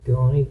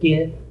Gonna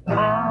get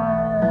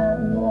high,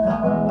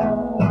 motherfucker.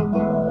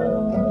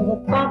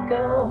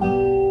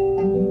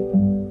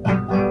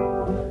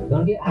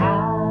 Gonna get high,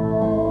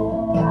 motherfucker.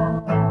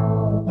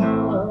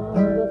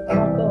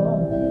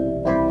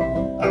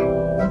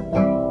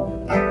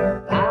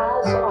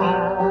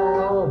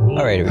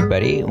 All right,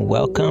 everybody,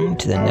 welcome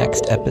to the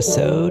next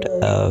episode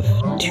of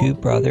Two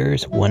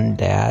Brothers, One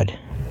Dad,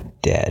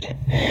 Dead.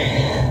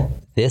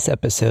 This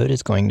episode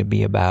is going to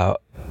be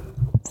about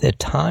the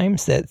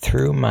times that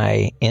through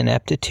my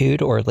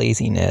ineptitude or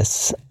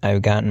laziness,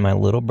 I've gotten my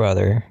little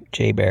brother,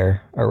 Jay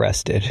Bear,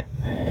 arrested.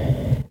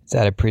 Is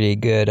that a pretty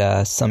good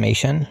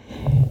summation?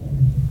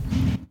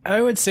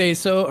 I would say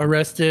so.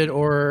 Arrested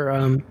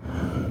or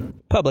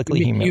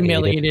Publicly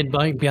humiliated.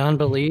 Beyond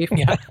belief.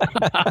 Yeah.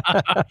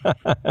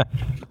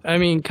 I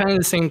mean, kind of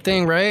the same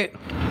thing, right?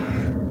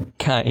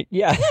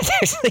 Yeah.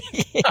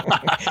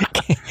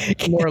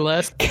 More or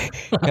less.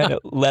 Kind of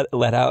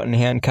let out in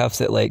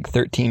handcuffs at like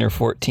 13 or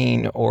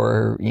 14,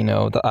 or, you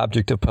know, the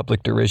object of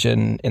public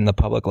derision in the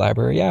public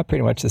library. Yeah,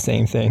 pretty much the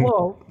same thing.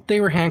 Well, they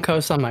were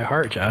handcuffs on my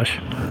heart, Josh.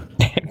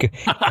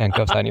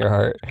 Handcuffs on your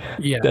heart.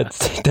 Yeah.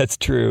 That's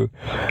true.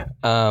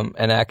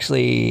 And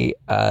actually,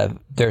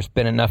 there's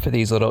been enough of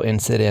these little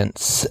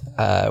incidents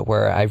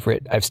where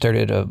I've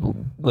started a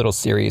little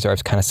series, or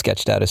I've kind of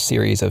sketched out a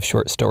series of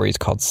short stories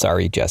called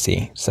Sorry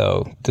Jesse. So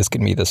this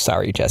could be the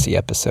Sorry Jesse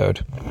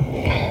episode.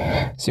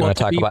 So you want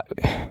to talk about?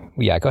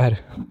 Yeah, go ahead.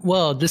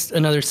 Well, just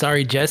another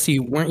Sorry Jesse.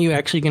 Weren't you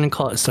actually going to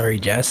call it Sorry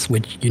Jess?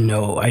 Which, you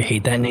know, I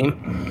hate that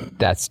name.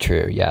 That's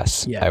true.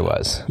 Yes, yeah. I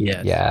was.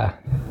 Yes. Yeah.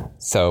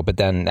 So, but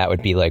then that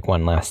would be like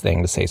one last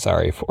thing to say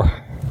sorry for.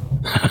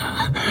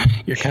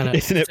 You're kind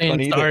of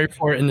saying sorry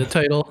for it in the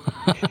title,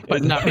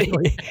 but not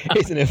really.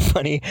 Isn't it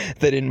funny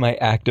that in my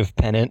act of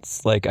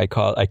penance, like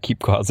I keep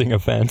causing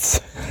offense?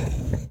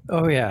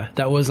 Oh yeah,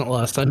 that wasn't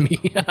lost on me.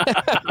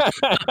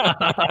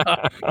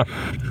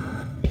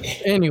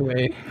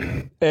 Anyway,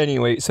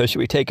 so should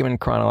we take them in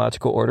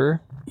chronological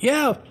order?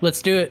 Yeah,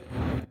 let's do it.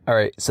 All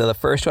right. So the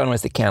first one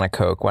was the can of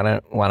Coke. Why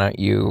don't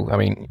you? I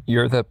mean,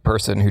 you're the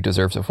person who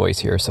deserves a voice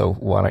here, so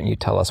why don't you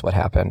tell us what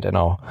happened, and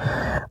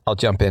I'll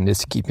jump in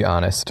just to keep you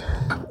honest.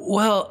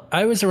 Well,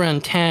 I was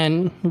around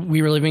 10.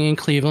 We were living in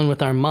Cleveland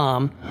with our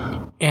mom,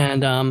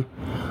 and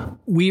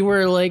we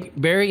were like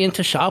very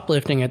into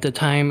shoplifting at the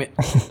time.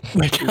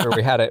 Which,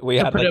 we had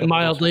put it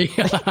mildly.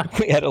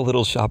 We had a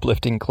little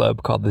shoplifting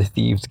club called the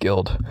Thieves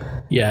Guild.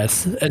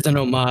 Yes, as an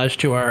homage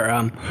to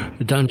our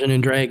Dungeons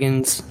and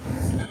Dragons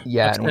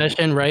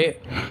obsession, right?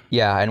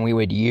 Yeah, and we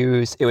would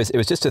use it was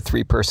just a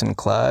 3-person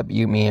club,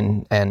 you,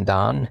 me, and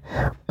Don,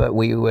 but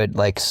we would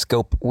like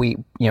scope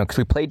because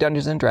we played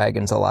Dungeons and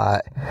Dragons a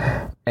lot,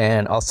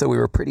 and also we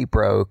were pretty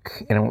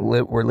broke, and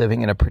we're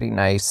living in a pretty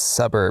nice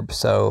suburb,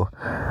 so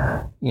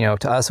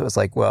to us it was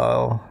like,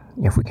 well,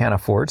 if we can't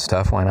afford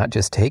stuff, why not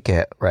just take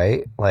it,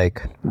 right?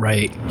 Like,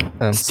 right.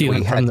 Steal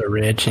it from the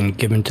rich and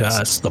give them to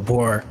us, the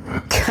poor.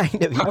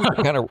 Kind of.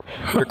 Yeah,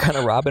 we're kind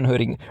of Robin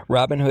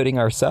Hooding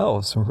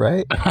ourselves,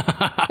 right?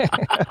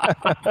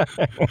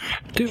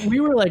 Dude, we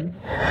were like,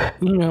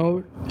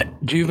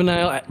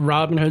 juvenile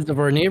Robin Hoods of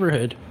our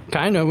neighborhood.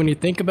 Kind of, when you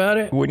think about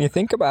it.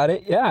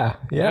 Yeah.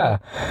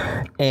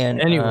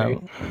 And anyway,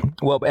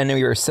 and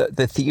we were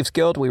the Thieves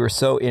Guild. We were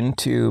so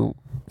into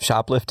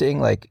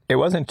shoplifting, like it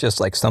wasn't just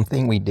like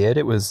something we did.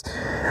 It was,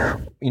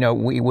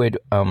 we would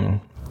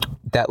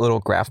that little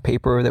graph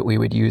paper that we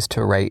would use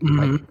to write,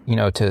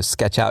 to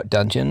sketch out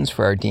dungeons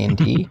for our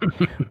D&D.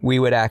 We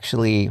would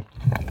actually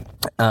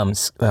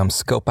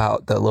scope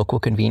out the local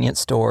convenience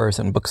stores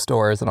and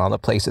bookstores and all the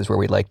places where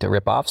we'd like to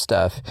rip off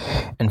stuff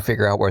and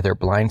figure out where their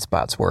blind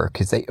spots were,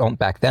 because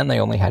back then they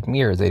only had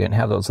mirrors. They didn't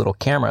have those little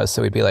cameras,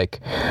 so we'd be like,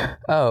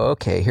 oh,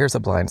 okay, here's a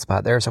blind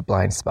spot, there's a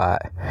blind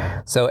spot.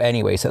 So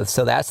anyway, so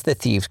that's the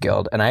Thieves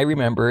Guild. And I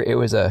remember it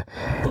was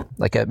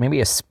maybe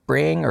a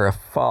spring or a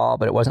fall,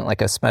 but it wasn't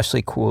like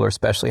especially cool or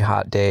especially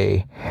hot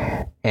day,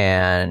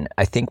 and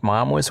I think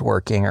mom was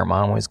working or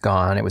mom was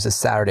gone. It was a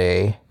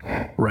Saturday.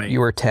 Right. You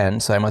were 10,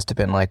 so I must have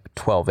been like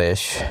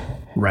 12-ish.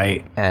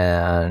 Right.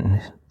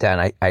 And then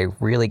I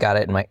really got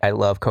it I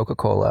love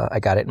Coca-Cola. I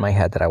got it in my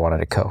head that I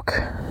wanted a Coke.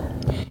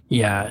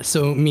 Yeah,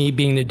 so me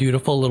being the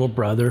dutiful little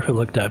brother who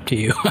looked up to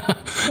you,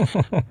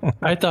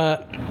 I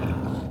thought,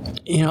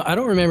 I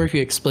don't remember if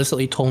you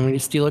explicitly told me to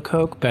steal a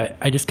Coke, but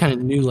I just kind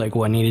of knew like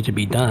what needed to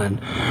be done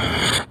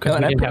because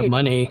we didn't have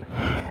money.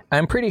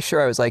 I'm pretty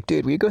sure I was like,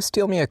 dude, will you go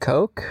steal me a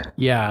Coke?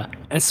 Yeah.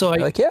 And so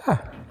You're like,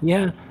 yeah.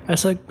 Yeah. I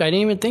was like, I didn't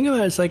even think about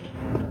it. It's like,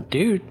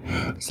 dude,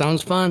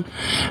 sounds fun.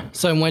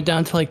 So I went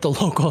down to like the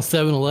local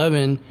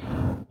 7-Eleven.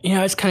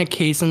 I was kind of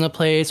casing the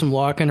place and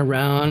walking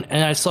around,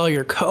 and I saw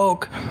your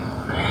Coke,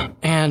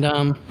 and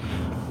I'm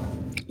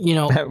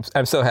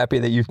so happy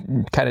that you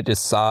kind of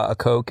just saw a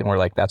Coke and were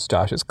like, that's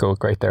Josh's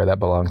Coke right there. That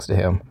belongs to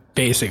him.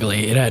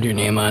 Basically, it had your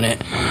name on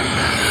it.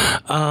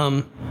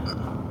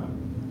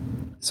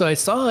 So I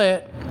saw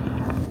it,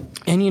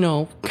 And, you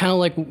know, kind of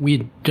like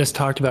we just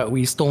talked about,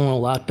 we stolen a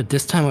lot, but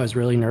this time I was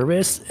really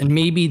nervous. And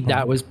maybe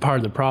that was part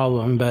of the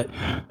problem, but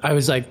I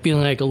was like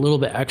feeling like a little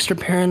bit extra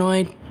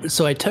paranoid.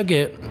 So I took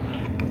it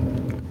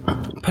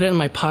put it in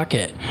my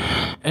pocket.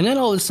 And then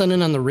all of a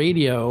sudden on the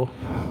radio,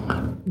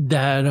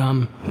 that,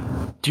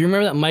 do you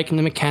remember that Mike and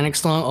the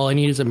Mechanics song, All I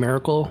Need Is a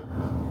Miracle?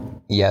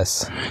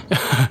 Yes.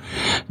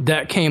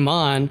 That came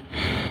on.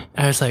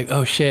 And I was like,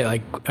 oh shit,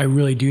 like I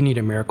really do need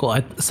a miracle.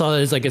 I saw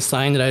it as like a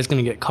sign that I was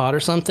going to get caught or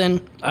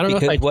something. I don't know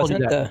if I told you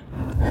that.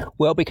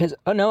 Because,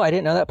 oh no, I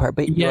didn't know that part.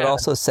 But you had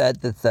also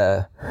said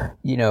that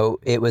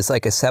it was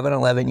like a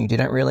 7-Eleven you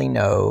didn't really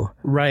know.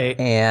 Right.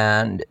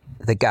 And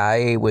the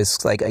guy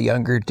was like a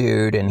younger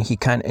dude, and he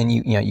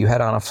you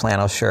had on a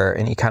flannel shirt,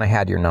 and he kind of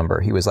had your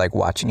number. He was like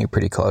watching you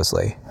pretty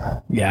closely.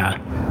 Yeah.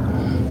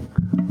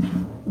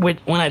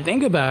 When I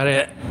think about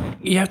it,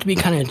 you have to be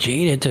kind of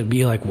jaded to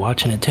be like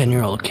watching a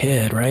 10-year-old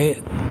kid,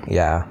 right?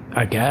 Yeah.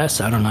 I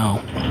guess. I don't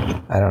know.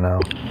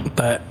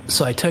 But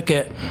so I took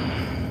it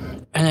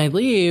and I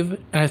leave,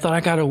 and I thought I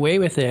got away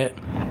with it.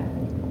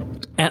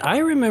 And I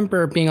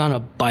remember being on a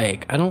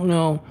bike. I don't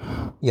know.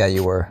 Yeah,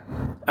 you were.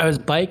 I was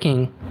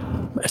biking.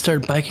 I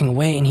started biking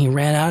away, and he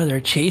ran out of there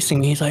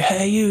chasing me. He's like,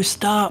 hey, you,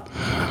 stop.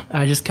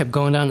 I just kept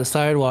going down the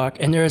sidewalk,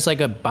 and there was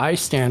like a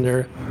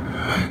bystander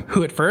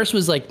who at first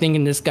was like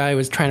thinking this guy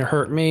was trying to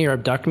hurt me or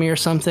abduct me or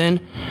something.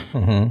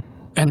 Mm-hmm.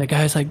 And the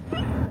guy's like,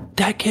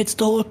 that kid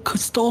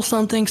stole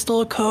something,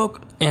 stole a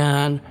Coke.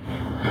 And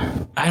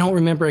I don't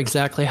remember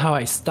exactly how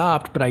I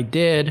stopped, but I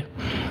did.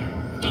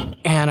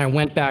 And I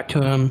went back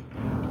to him,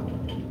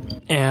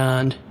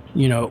 and,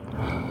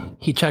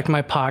 he checked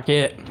my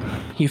pocket.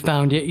 He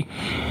found it.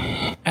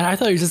 And I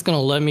thought he was just going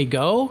to let me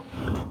go.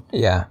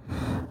 Yeah.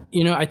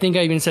 I think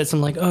I even said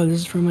something like, oh, this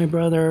is for my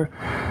brother.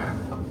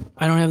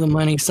 I don't have the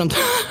money. Something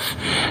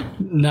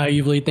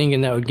naively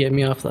thinking that would get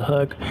me off the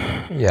hook.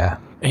 Yeah.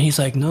 And he's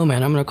like, no,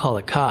 man, I'm going to call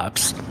the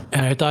cops.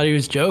 And I thought he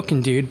was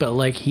joking, dude. But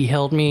like, he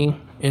held me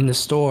in the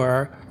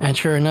store. And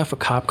sure enough, a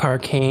cop car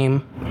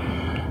came.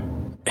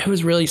 It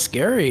was really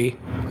scary.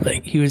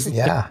 Like he was,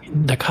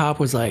 the cop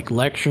was like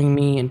lecturing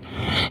me,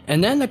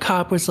 and then the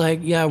cop was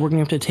like, yeah, we're gonna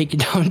have to take you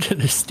down to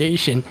the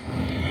station.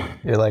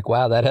 You're like,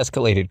 wow, that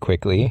escalated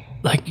quickly.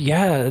 Like,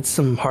 yeah, that's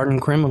some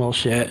hardened criminal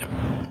shit.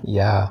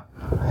 Yeah.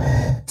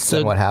 So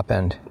then what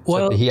happened?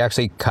 Well, did he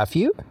actually cuff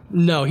you?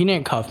 No, he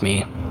didn't cuff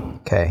me.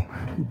 Okay.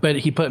 But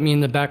he put me in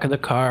the back of the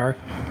car.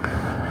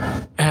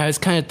 And I was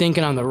kind of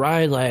thinking on the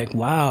ride, like,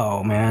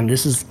 wow, man,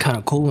 this is kind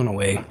of cool in a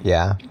way.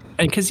 Yeah.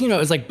 And because, it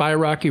was like by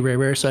Rocky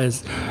River, so I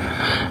was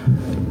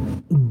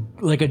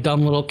like a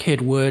dumb little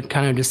kid would,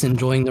 kind of just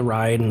enjoying the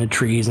ride and the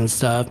trees and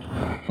stuff.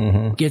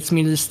 Mm-hmm. Gets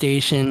me to the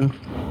station,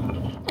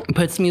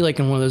 puts me like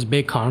in one of those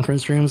big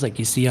conference rooms like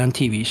you see on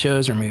TV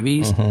shows or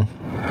movies.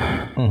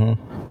 Mm-hmm.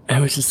 Mm-hmm. And I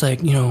was just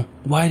like,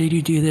 why did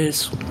you do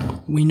this?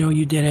 We know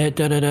you did it,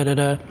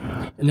 da-da-da-da-da.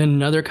 And then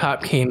another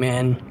cop came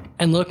in.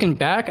 And looking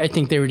back, I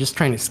think they were just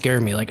trying to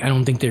scare me. Like, I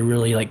don't think they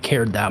really, like,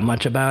 cared that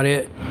much about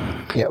it.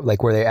 Yeah,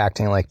 like, were they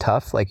acting, like,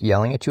 tough? Like,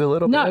 yelling at you a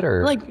little bit?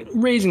 Or like,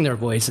 raising their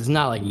voices,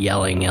 not, like,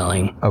 yelling.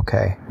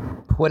 Okay.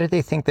 What did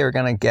they think they were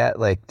going to get?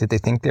 Like, did they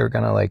think they were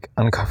going to, like,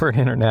 uncover an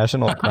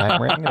international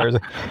crime ring? Or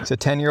it's a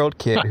 10-year-old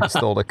kid who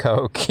stole a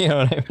Coke, you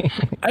know what I mean?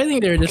 I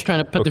think they were just trying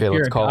to put the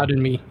fear of God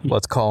in me.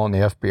 Let's call in the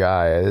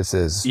FBI. This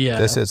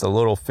is a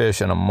little fish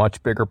in a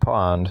much bigger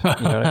pond. You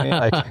know what I mean?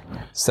 Like,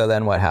 so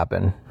then what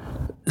happened?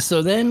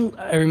 So then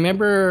I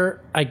remember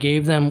I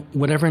gave them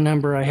whatever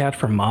number I had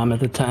for Mom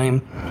at the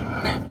time.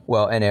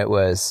 Well, and it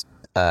was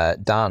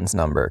Don's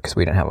number because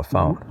we didn't have a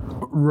phone.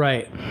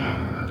 Right.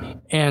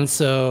 And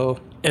so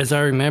as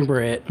I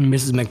remember it,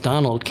 Mrs.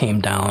 McDonald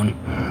came down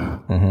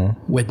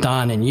with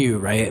Don and you,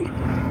 right?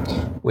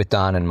 With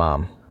Don and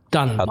Mom.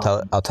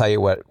 I'll tell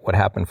you what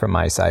happened from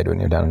my side when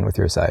you're done with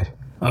your side.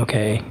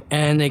 Okay.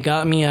 And they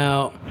got me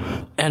out,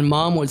 and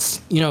Mom was,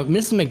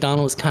 Mrs.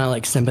 McDonald was kind of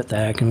like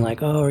sympathetic and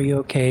like, oh, are you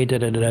okay? Da,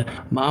 da, da, da.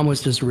 Mom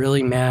was just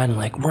really mad and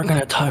like, we're going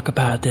to talk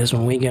about this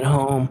when we get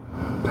home.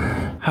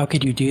 How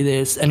could you do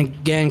this? And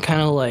again, kind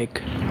of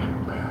like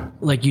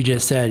you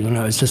just said,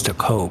 it's just a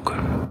Coke.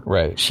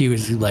 Right. She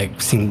was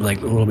like, seemed like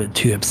a little bit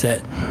too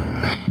upset.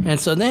 And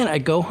so then I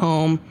go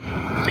home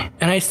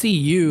and I see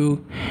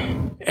you,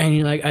 and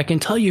you're like, I can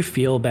tell you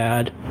feel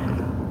bad.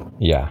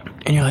 Yeah.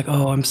 And you're like,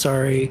 oh, I'm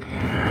sorry,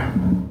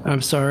 da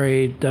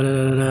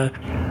da da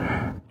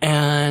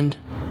da.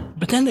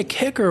 But then the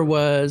kicker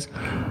was,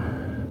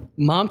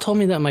 Mom told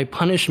me that my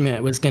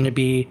punishment was going to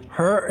be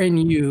her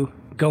and you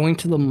going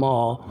to the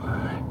mall.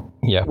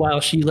 Yeah. While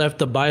she left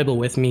the Bible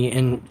with me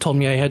and told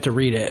me I had to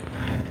read it.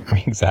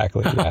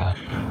 Exactly. Yeah.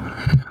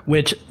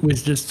 Which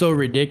was just so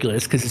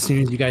ridiculous because as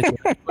soon as you guys,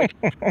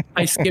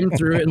 I skimmed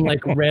through it and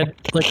like read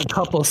like a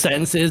couple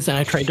sentences and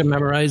I tried to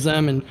memorize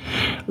them and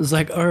I was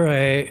like, all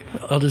right,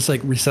 I'll just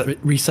like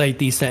recite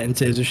these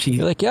sentences. Or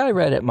You're like, yeah, I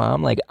read it,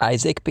 Mom. Like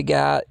Isaac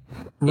begat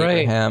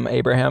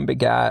Abraham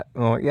begat.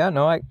 Oh, yeah,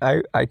 no,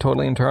 I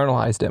totally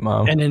internalized it,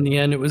 Mom. And in the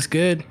end, it was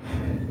good.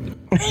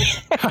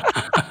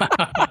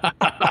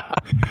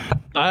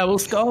 Bible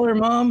scholar,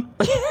 Mom.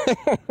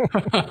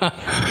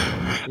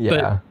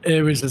 Yeah. But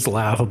it was just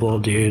laughable,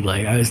 dude.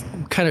 Like I was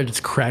kind of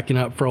just cracking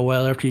up for a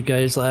while after you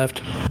guys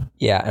left.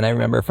 Yeah, and I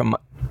remember from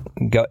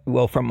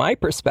Well, from my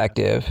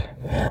perspective,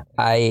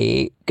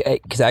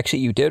 because actually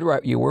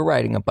you were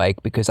riding a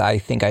bike, because I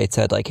think I had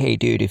said like, hey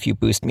dude, if you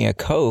boost me a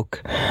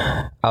Coke,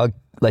 I'll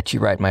let you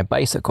ride my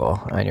bicycle.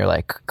 And you're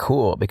like,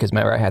 cool, because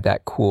remember I had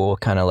that cool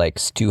kind of like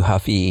Stu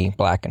Huffy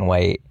black and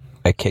white,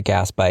 a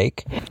kick-ass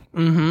bike.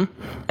 Mm-hmm.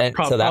 And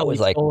so that was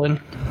like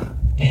stolen.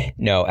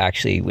 No,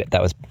 actually,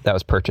 that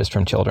was purchased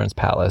from Children's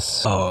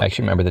Palace. Oh. I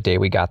actually remember the day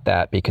we got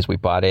that, because we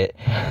bought it,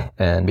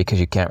 and because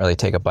you can't really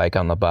take a bike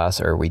on the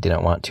bus, or we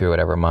didn't want to, or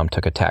whatever. Mom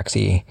took a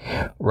taxi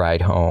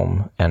ride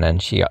home, and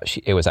then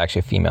it was actually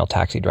a female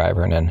taxi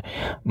driver, and then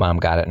Mom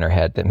got it in her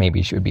head that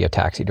maybe she would be a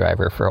taxi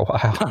driver for a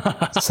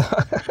while. So,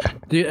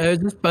 Dude, I was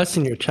just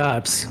busting your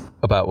chops.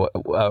 about what?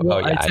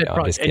 Yeah, I know.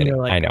 I'm just kidding.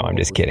 Like, I know. I'm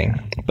just kidding.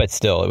 But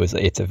still,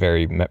 it's a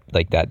very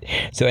like that.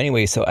 So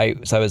anyway, so I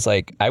was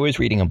like, I was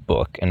reading a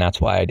book, and that's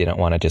why I didn't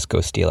want to just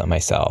go steal it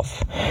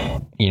myself.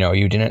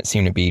 You didn't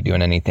seem to be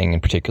doing anything in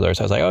particular.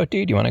 So I was like, oh,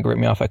 dude, you want to grip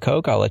me off a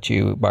Coke? I'll let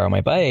you borrow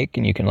my bike,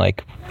 and you can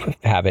like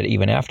have it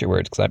even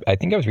afterwards. Because I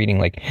think I was reading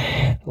like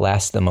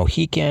Last of the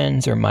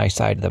Mohicans or My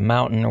Side of the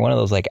Mountain, or one of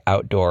those like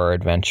outdoor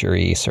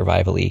adventure-y,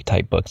 survival-y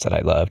type books that I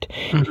loved.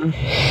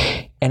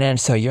 Mm-hmm. And then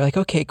so you're like,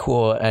 okay,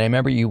 cool. And I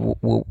remember you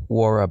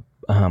wore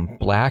a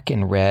black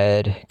and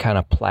red kind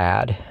of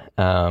plaid,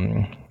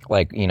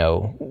 like,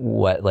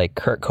 what like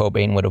Kurt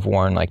Cobain would have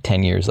worn like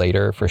 10 years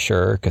later for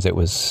sure, because it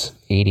was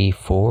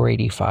 84,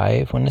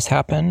 85 when this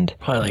happened.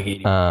 Probably like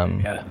 80.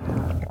 Yeah.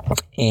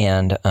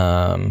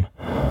 And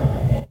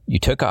you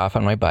took off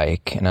on my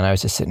bike, and then I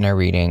was just sitting there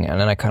reading, and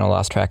then I kind of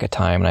lost track of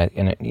time,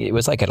 and it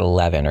was like at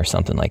 11 or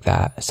something like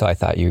that. So I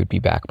thought you would be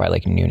back by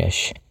like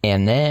noonish.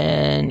 And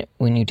then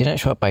when you didn't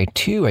show up by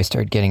 2, I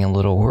started getting a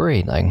little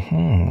worried, like,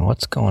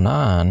 what's going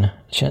on?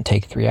 It shouldn't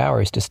take 3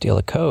 hours to steal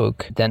a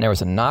Coke. Then there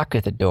was a knock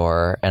at the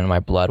door, and my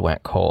blood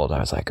went cold. I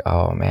was like,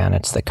 oh man,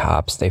 it's the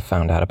cops. They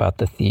found out about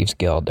the Thieves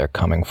Guild. They're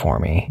coming for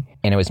me.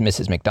 And it was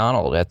Mrs.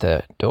 McDonald at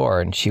the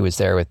door, and she was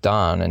there with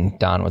Don, and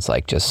Don was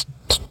like just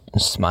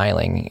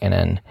smiling. And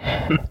then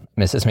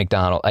Mrs.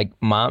 McDonald, like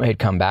Mom had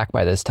come back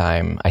by this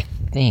time, I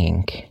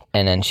think.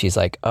 And then she's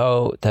like,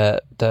 oh,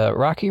 the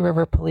Rocky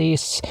River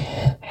police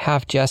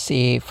have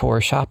Jesse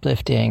for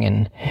shoplifting,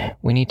 and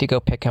we need to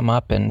go pick him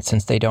up. And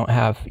since they don't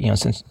have,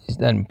 since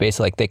then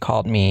basically like they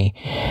called me,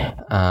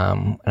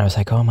 and I was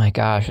like, oh my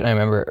gosh. And I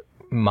remember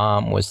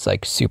Mom was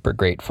like super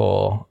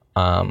grateful.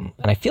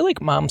 And I feel like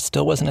Mom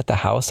still wasn't at the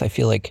house. I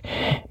feel like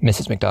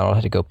Mrs. McDonald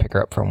had to go pick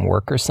her up from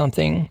work or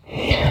something.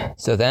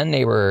 So then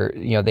they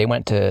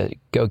went to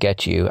go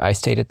get you. I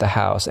stayed at the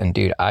house, and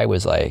dude, I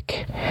was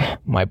like,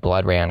 my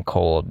blood ran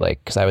cold,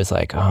 like, because I was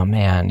like, oh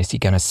man, is he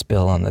gonna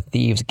spill on the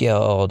Thieves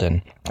Guild?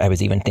 And I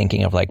was even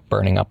thinking of like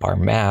burning up our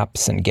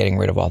maps and getting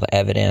rid of all the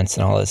evidence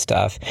and all this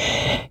stuff,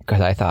 because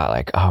I thought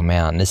like, oh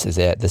man, this is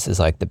it. This is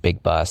like the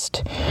big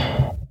bust.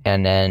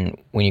 And then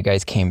when you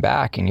guys came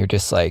back, and you're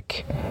just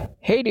like,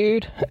 hey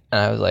dude,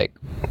 and I was like,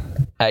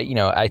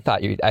 I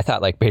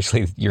thought like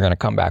basically you're going to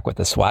come back with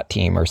a SWAT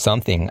team or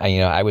something.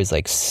 I was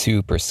like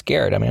super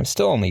scared. I mean, I'm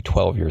still only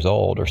 12 years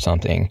old or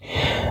something.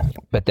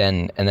 But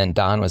then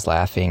Don was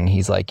laughing.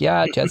 He's like,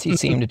 yeah, Jesse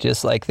seemed to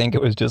just like think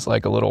it was just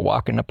like a little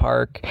walk in the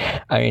park.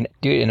 I mean,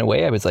 dude, in a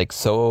way I was like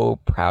so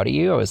proud of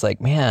you. I was like,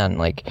 man,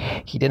 like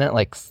he didn't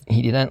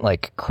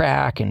like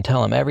crack and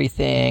tell him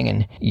everything.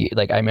 And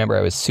I remember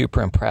I was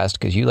super impressed,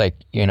 because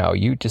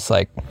you just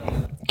like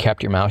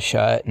kept your mouth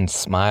shut and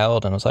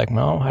smiled, and was like,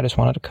 no, I just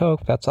wanted a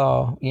Coke. That's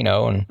all,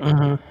 and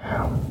Mm-hmm.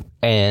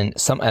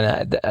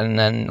 and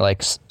then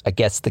like I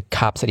guess the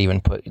cops had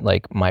even put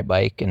like my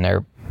bike in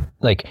their,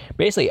 like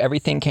basically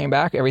everything came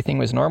back, everything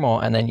was normal,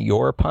 and then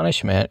your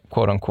punishment,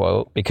 quote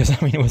unquote, because I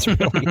mean it was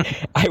really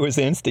I was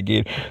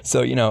instigated.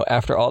 So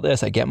after all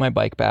this, I get my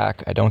bike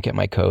back, I don't get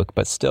my Coke,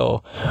 but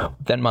still,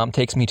 then Mom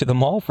takes me to the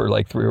mall for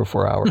like 3 or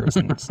 4 hours.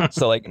 And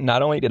so like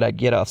not only did I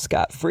get off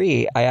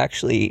scot-free, I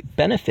actually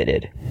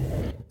benefited.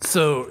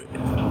 So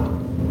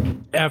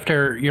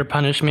after your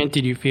punishment,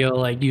 did you feel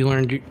like you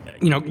learned,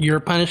 your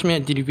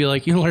punishment? Did you feel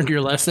like you learned your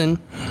lesson?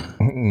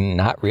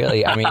 Not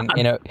really. I mean, I'm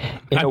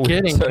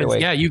kidding.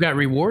 Yeah, you got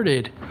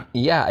rewarded.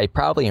 Yeah, it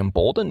probably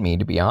emboldened me,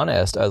 to be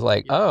honest. I was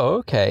like, oh,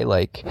 okay.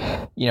 Like,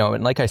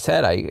 and like I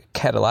said, I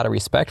had a lot of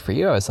respect for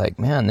you. I was like,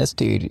 man, this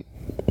dude,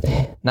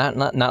 not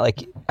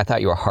like I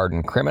thought you were a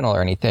hardened criminal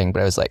or anything,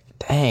 but I was like,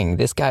 dang,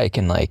 this guy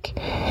can like,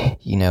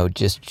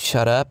 just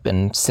shut up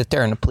and sit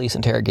there in the police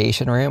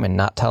interrogation room and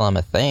not tell him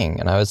a thing.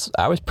 And I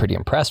was pretty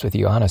impressed with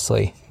you,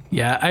 honestly.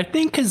 Yeah, I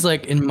think because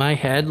like in my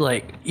head,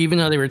 like even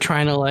though they were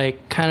trying to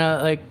like kind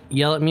of like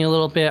yell at me a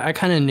little bit, I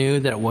kind of knew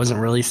that it wasn't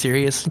really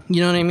serious.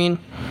 You know what I mean?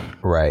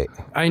 Right.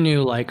 I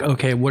knew like,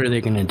 okay, what are they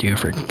going to do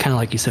for, kind of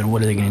like you said,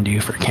 what are they going to do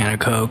for a can of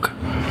Coke?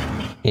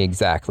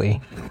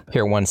 Exactly.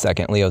 Here, 1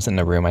 second. Leo's in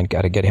the room. I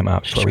got to get him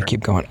out before we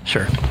keep going.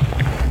 Sure.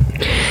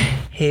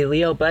 Hey,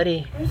 Leo,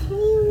 buddy.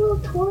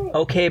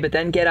 Okay, but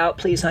then get out,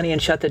 please, honey,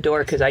 and shut the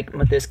door, because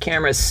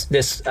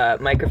this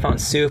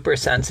microphone's super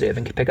sensitive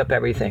and can pick up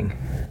everything.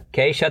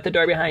 Okay, shut the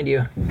door behind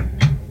you.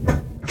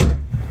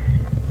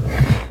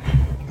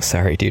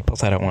 Sorry, dude.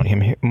 Plus, I don't want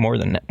him more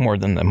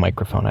than the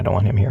microphone. I don't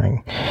want him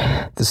hearing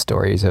the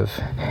stories of,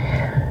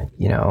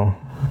 No,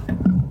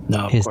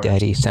 of his course.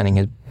 daddy sending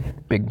his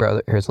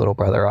little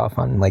brother off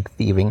on like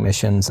thieving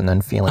missions and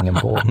then feeling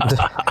emboldened.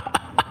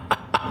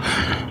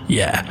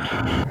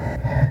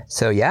 Yeah.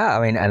 So yeah,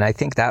 I mean, and I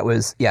think that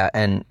was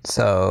and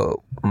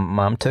so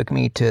Mom took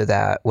me to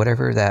the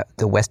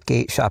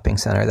Westgate shopping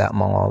center, that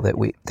mall that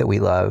we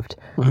loved.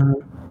 Mm-hmm.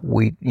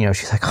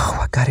 She's like, oh,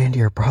 what got into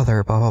your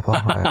brother? Blah blah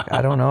blah. I'm like,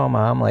 I don't know,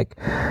 Mom. Like,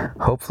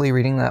 hopefully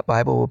reading that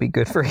Bible will be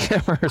good for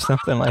him or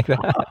something like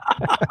that.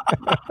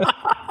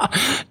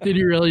 Did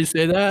you really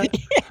say that?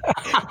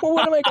 Well,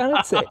 what am I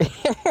gonna say?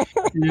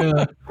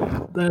 Yeah,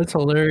 that's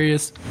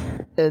hilarious.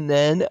 And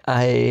then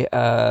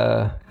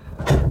and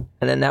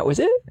then that was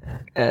it.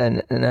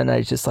 And then I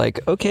was just like,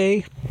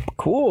 okay,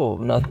 cool.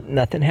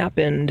 Nothing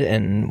happened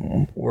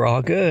and we're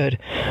all good.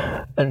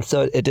 And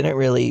so it didn't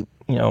really,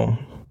 ain't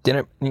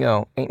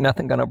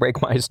nothing gonna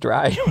break my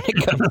stride when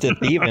it comes to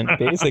thieving,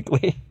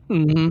 basically.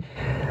 Mm-hmm.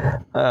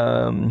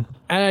 And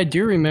I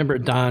do remember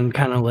Don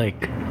kind of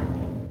like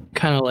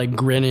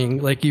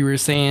grinning, like you were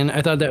saying.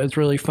 I thought that was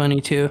really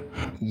funny too.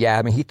 Yeah,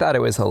 I mean, he thought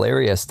it was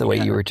hilarious the way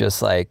you were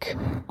just like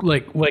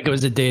it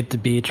was a day at the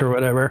beach or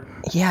whatever.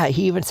 Yeah,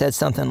 he even said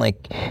something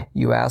like,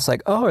 you asked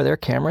like, oh, are there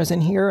cameras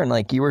in here? And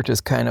like, you were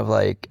just kind of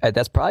like,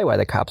 that's probably why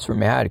the cops were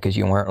mad, because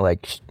you weren't,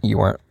 they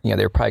were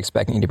probably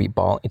expecting you to be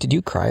bawling. Did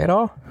you cry at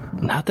all?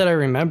 Not that I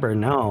remember,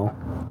 no.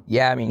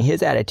 Yeah, I mean,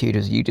 his attitude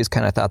is you just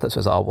kind of thought this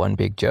was all one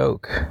big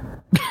joke.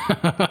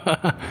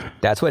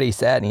 That's what he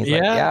said. And he's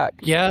like,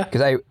 yeah.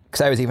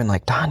 Because I was even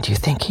like, Don, do you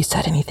think he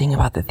said anything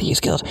about the Thieves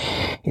Guild?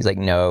 He's like,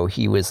 no,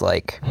 he was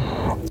like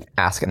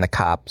asking the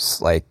cops,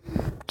 like,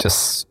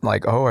 just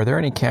like, oh, are there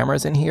any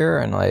cameras in here?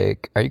 And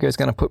like, are you guys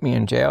going to put me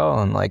in jail?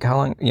 And like, how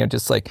long,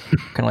 just like,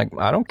 kind of like,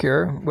 I don't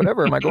care,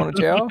 whatever. Am I going to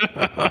jail?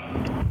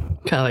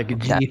 Kind of like a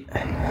G.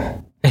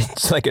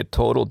 It's like a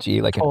total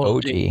G, like total an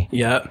OG. G.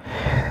 Yep.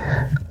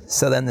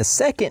 So then the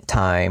second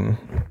time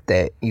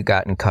that you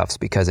got in cuffs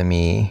because of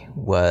me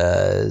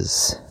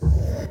was,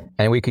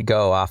 and we could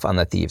go off on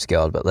the Thieves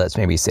Guild, but let's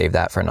maybe save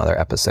that for another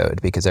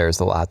episode, because there's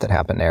a lot that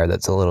happened there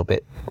that's a little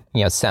bit,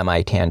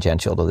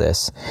 semi-tangential to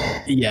this.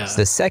 Yeah.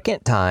 So the second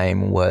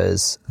time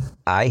was,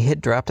 I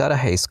had dropped out of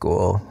high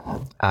school.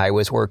 I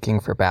was working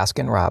for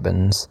Baskin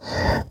Robbins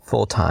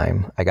full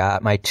time. I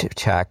got my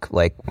check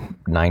like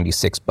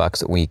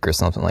 $96 a week or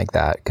something like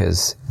that,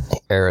 because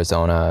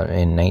Arizona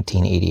in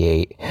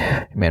 1988,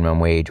 minimum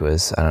wage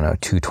was, I don't know,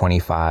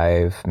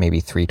 $2.25,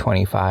 maybe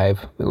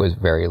 $3.25. It was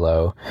very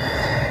low.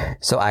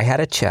 So I had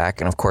a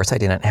check, and of course I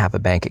didn't have a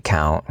bank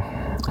account.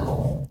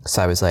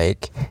 So I was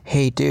like,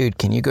 hey, dude,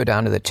 can you go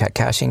down to the check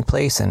cashing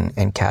place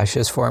and cash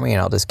this for me?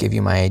 And I'll just give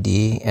you my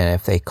ID. And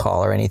if they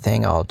call or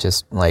anything, I'll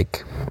just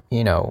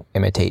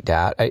imitate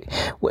that.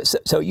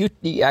 So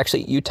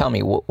you tell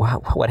me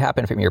what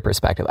happened from your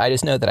perspective. I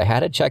just know that I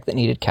had a check that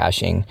needed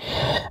cashing.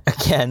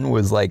 Again,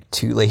 was like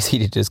too lazy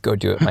to just go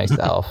do it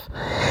myself.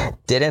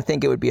 Didn't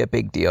think it would be a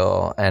big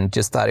deal, and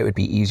just thought it would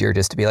be easier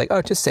just to be like,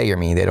 oh, just say you're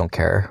me. They don't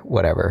care,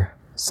 whatever.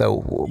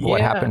 So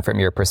what happened from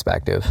your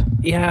perspective?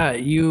 Yeah,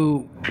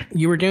 you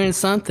were doing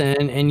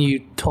something, and you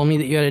told me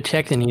that you had a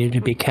check that needed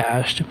to be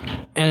cashed,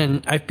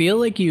 and I feel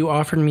like you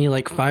offered me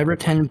like $5 or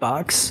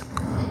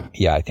 $10.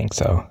 Yeah, I think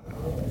so.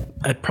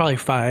 Probably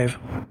 5,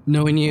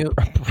 knowing you.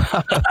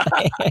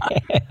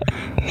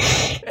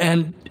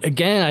 And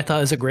again, I thought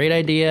it was a great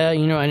idea. I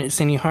didn't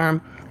see any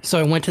harm. So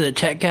I went to the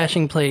check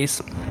cashing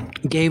place,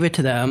 gave it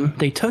to them.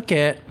 They took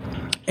it,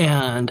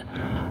 and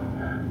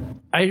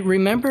I don't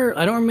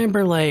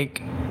remember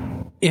like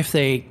if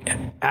they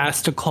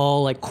asked to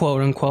call like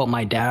quote unquote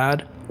my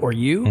dad or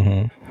you.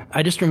 Mm-hmm.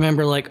 I just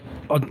remember like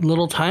a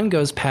little time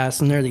goes past,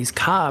 and there are these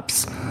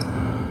cops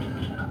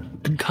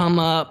come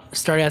up,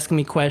 start asking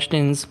me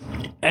questions,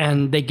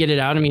 and they get it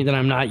out of me that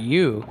I'm not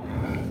you.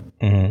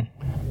 Mm-hmm.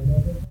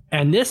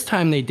 And this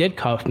time they did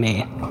cuff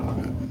me.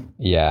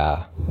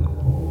 Yeah.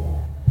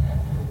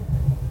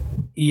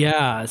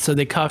 Yeah, so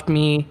they cuffed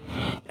me,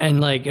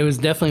 and like it was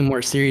definitely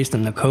more serious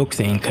than the coke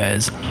thing,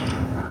 because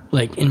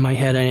like in my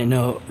head I didn't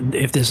know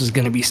if this was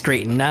going to be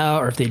straightened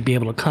out or if they'd be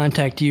able to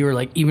contact you, or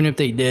like even if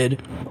they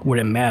did, would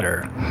it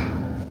matter?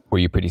 Were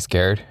you pretty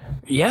scared?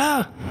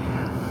 Yeah.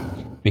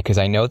 Because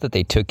I know that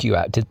they took you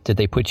out. Did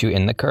they put you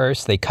in the car?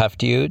 So they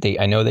cuffed you.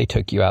 I know they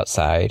took you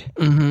outside.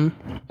 Mm-hmm.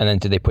 And then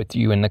did they put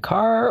you in the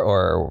car,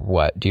 or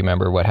what? Do you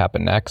remember what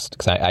happened next?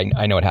 Because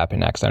I know what happened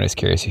next. I'm just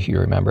curious if you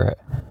remember it.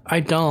 I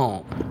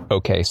don't.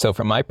 Okay, so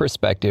from my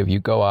perspective, you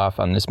go off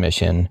on this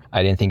mission.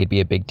 I didn't think it'd be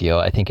a big deal.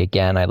 I think,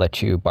 again, I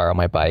let you borrow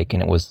my bike,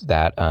 and it was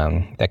that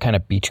kind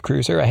of beach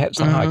cruiser.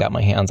 I got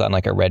my hands on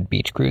like a red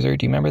beach cruiser.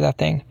 Do you remember that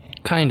thing?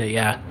 Kinda,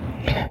 yeah.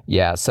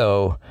 Yeah,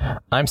 so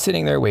I'm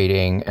sitting there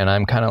waiting, and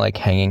I'm kind of like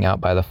hanging out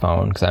by the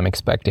phone because I'm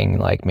expecting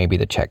like maybe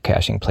the check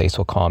cashing place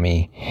will call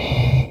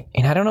me.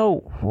 And I don't know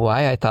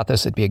why I thought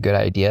this would be a good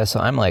idea. So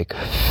I'm like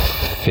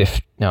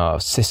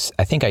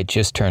I think I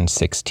just turned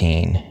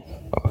 16.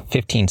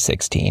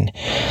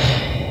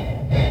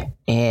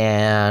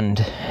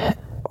 And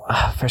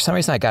for some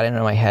reason I got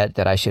into my head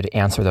that I should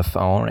answer the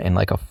phone in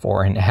like a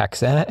foreign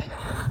accent.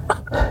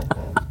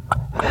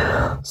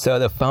 So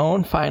the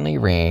phone finally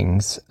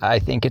rings. I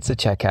think it's a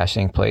check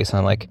cashing place. And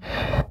I'm like,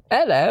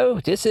 hello,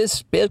 this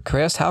is Bill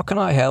Chris. How can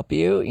I help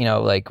you? You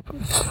know, like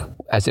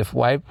as if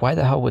why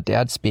the hell would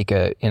Dad speak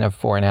in a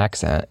foreign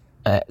accent?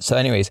 So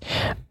anyways,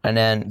 and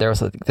then there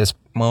was like this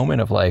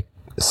moment of like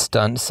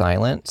stunned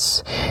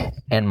silence,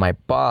 and my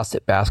boss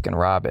at Baskin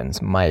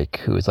Robbins, Mike,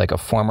 who was like a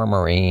former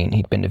Marine,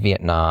 he'd been to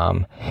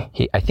Vietnam.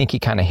 I think he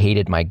kind of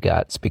hated my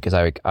guts because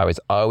I was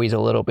always a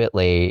little bit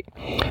late.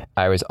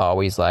 I was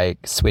always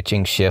like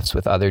switching shifts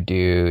with other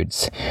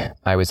dudes.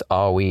 I was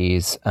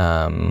always,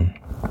 I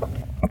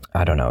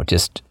don't know,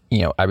 just,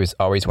 you know, I was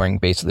always wearing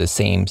basically the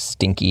same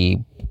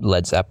stinky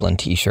Led Zeppelin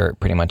t-shirt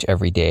pretty much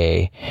every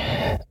day.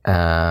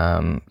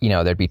 You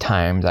know, there'd be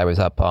times I was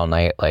up all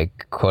night,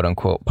 like quote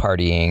unquote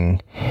partying,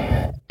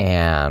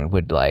 and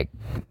would like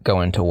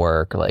go into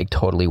work like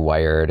totally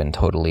wired and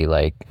totally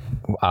like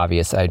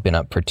obvious I'd been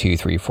up for 2,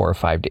 3, 4,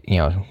 5, you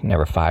know,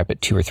 never 5,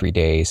 but 2 or 3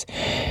 days.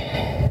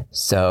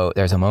 So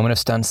there's a moment of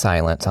stunned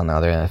silence on the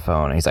other end of the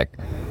phone, and he's like,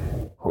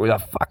 who the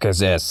fuck is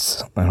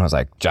this? And I was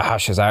like,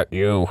 Josh, is that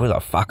you? Who the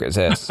fuck is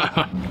this?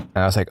 And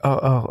I was like,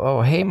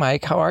 oh, hey,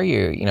 Mike, how are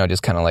you? You know,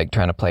 just kind of like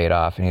trying to play it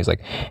off. And he was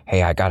like,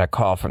 hey, I got a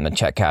call from the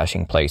check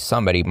cashing place.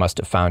 Somebody must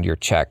have found your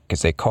check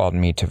because they called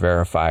me to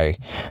verify,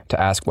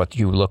 to ask what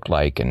you looked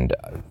like. And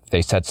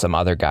they said some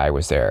other guy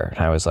was there.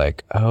 And I was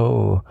like,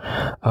 oh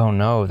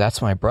no,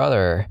 that's my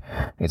brother.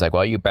 And he's like,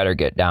 well, you better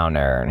get down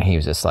there. And he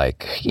was just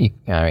like,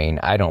 I mean,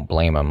 I don't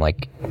blame him.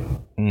 Like,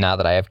 now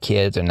that I have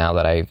kids and now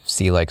that I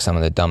see like some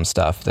of the dumb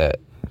stuff that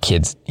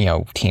kids, you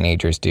know,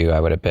 teenagers do, I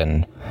would have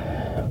been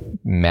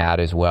mad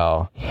as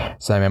well.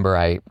 So I remember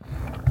I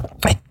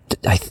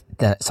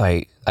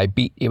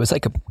beat, it was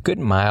like a good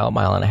mile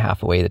and a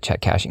half away, the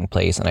check cashing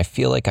place. And I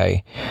feel like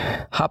I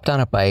hopped on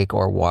a bike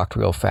or walked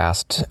real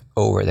fast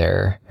over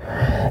there.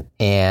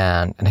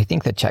 And I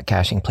think the check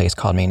cashing place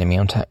called me in the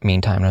meantime.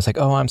 And I was like,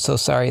 oh, I'm so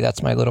sorry.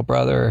 That's my little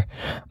brother.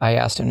 I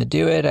asked him to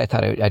do it. I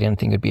thought I didn't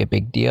think it'd be a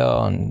big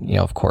deal. And, you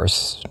know, of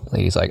course, the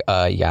lady's like,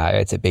 yeah,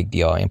 it's a big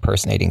deal.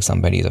 Impersonating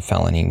somebody is a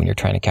felony when you're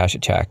trying to cash a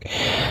check.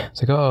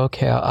 It's like, oh,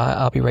 okay,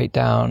 I'll be right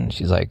down.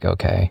 She's like,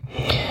 okay.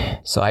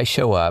 So I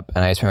show up,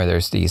 and I just remember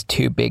there's these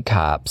 2 big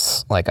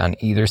cops like on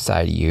either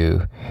side of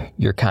you.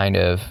 You're kind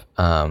of,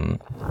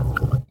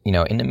 you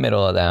know, in the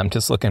middle of them,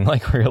 just looking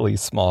like really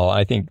small.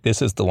 I think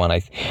this is the one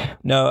I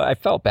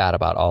felt bad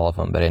about all of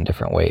them, but in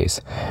different ways.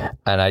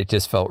 And I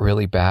just felt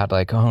really bad,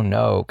 like, oh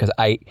no,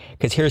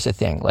 because here's the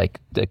thing, like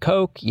the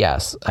Coke,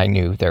 yes, I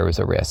knew there was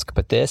a risk,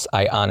 but this,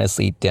 I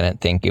honestly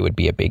didn't think it would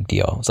be a big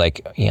deal. It's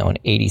like, you know, an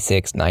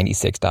 $86,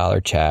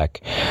 $96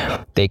 check.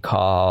 They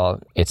call,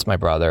 it's my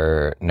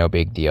brother, no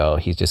big deal.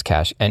 He's just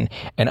cash. And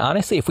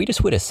honestly, if we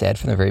just would have said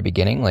from the very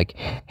beginning, like,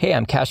 hey,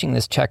 I'm cashing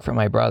this check for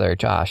my brother,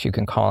 Josh, you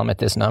can call him at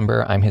this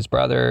number. I'm his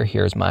brother.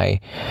 Here's my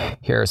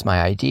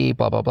ID,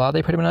 blah, blah, blah.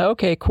 They pretty much like,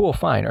 okay, cool,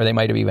 fine. Or they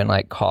might have even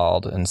like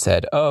called and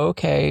said, oh,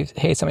 okay,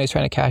 hey, somebody's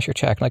trying to cash your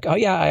check. Like, oh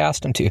yeah, I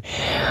asked him to.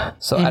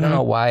 So I don't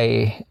know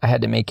why I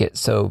had to make it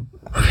so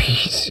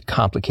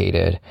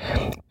complicated,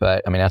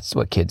 but I mean, that's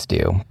what kids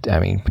do. I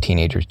mean,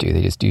 teenagers do.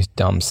 They just do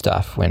dumb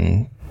stuff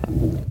when,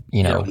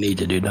 you know. You don't need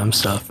to do dumb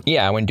stuff.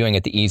 Yeah, when doing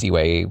it the easy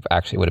way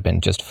actually would have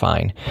been just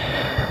fine.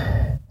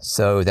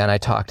 So then I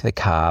talked to the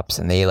cops,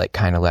 and they like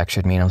kind of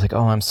lectured me, and I was like,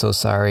 oh, I'm so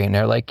sorry. And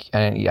they're like,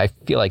 and I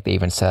feel like they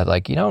even said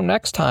like, you know,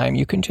 next time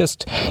you can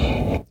just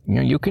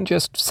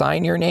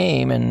sign your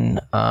name,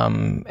 and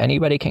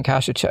anybody can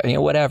cash a check, you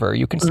know, whatever.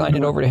 You can sign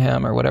it over to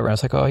him or whatever. I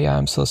was like, oh yeah,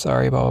 I'm so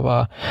sorry, blah,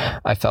 blah, blah.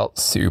 I felt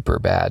super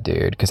bad,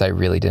 dude, because I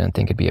really didn't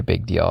think it'd be a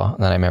big deal.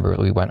 And then I remember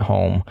we went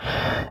home,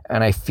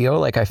 and I feel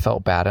like I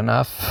felt bad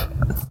enough.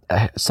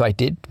 So I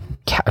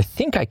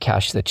think I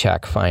cashed the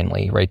check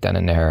finally right then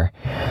and there.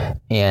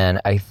 And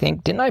I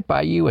think, didn't I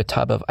buy you a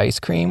tub of ice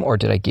cream, or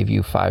did I give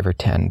you $5 or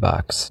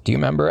 $10? Do you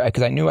remember?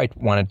 Because I knew I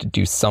wanted to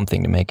do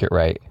something to make it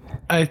right.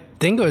 I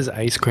think it was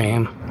ice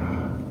cream.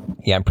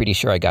 Yeah, I'm pretty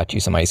sure I got you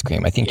some ice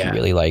cream. I think you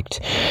really liked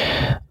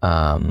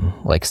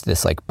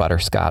this like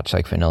butterscotch,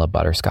 like vanilla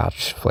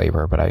butterscotch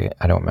flavor, but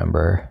I don't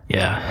remember.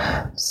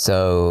 Yeah.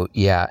 So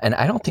yeah, and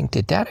I don't think,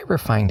 did Dad ever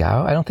find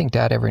out? I don't think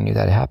Dad ever knew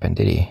that happened,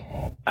 did he?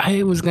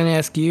 I was going to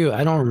ask you.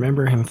 I don't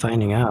remember him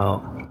finding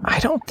out. I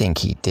don't think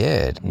he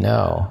did,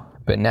 no.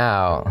 But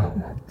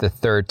now, the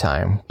third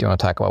time, do you want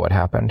to talk about what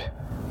happened?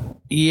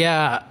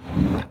 Yeah.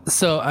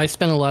 So I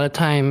spent a lot of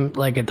time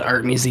like at the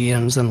art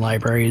museums and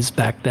libraries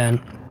back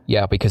then.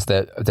 Yeah, because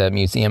the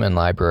museum and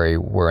library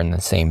were in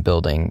the same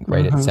building,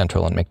 right, at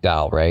Central and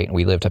McDowell, right?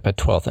 We lived up at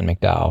 12th and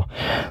McDowell.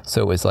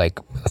 So it was like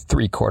a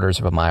 3/4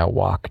 of a mile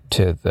walk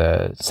to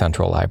the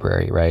Central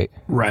Library, right?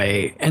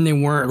 Right. And they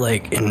weren't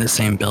like in the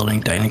same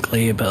building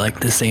technically, but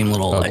like the same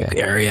little like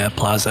area,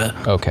 plaza.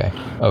 Okay.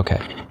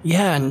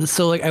 Yeah, and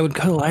so like I would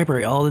go to the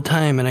library all the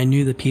time, and I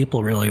knew the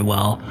people really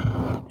well.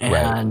 And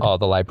right. All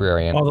the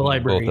librarians.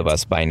 Both of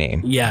us by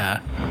name. Yeah.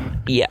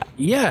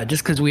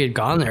 Just because we had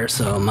gone there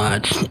so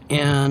much.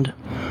 And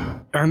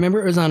I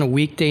remember it was on a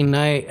weekday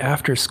night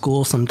after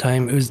school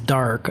sometime. It was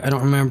dark. I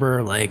don't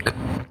remember, like,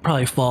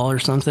 probably fall or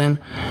something.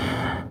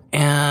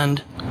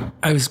 And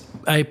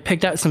I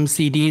picked out some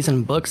CDs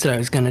and books that I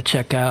was going to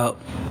check out,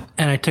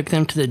 and I took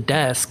them to the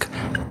desk.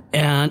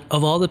 And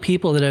of all the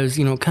people that I was,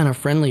 kind of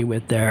friendly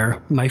with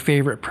there, my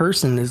favorite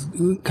person is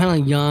kind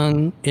of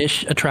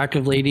young-ish,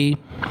 attractive lady.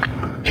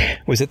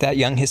 Was it that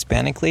young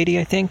Hispanic lady,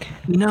 I think?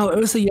 No, it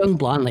was a young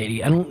blonde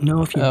lady. I don't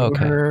know if you know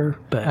her,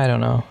 but I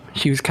don't know.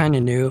 She was kind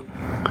of new.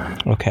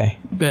 Okay.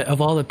 But of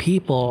all the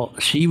people,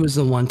 she was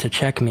the one to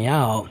check me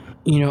out.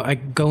 I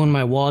go in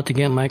my wallet to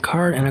get my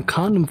card, and a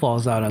condom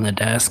falls out on the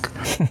desk.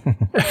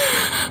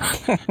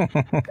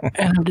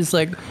 And I'm just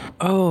like,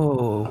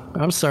 oh,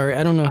 I'm sorry.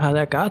 I don't know how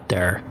that got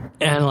there.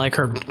 And like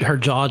her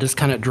jaw just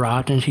kind of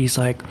dropped, and she's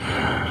like,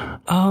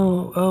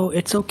 oh,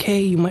 it's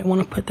okay. You might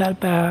want to put that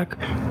back.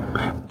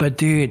 But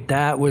dude,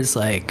 that was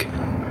like,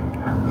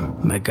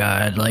 my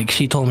God, like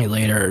she told me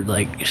later,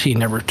 like she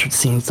never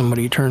seen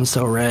somebody turn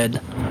so red.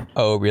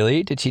 Oh,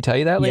 really? Did she tell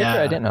you that later?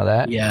 Yeah. I didn't know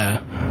that.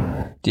 Yeah.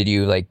 Did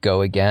you like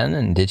go again?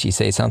 And did she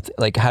say something?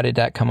 Like, how did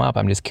that come up?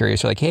 I'm just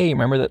curious. You're like, hey,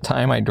 remember that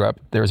time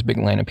there was a big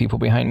line of people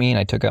behind me and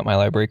I took out my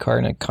library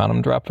card and a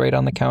condom dropped right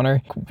on the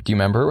counter? Do you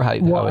remember how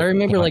I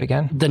remember like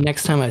again? The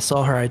next time I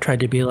saw her, I tried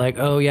to be like,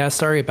 oh yeah,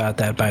 sorry about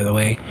that, by the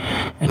way.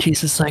 And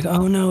she's just like,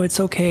 oh no, it's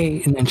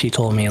okay. And then she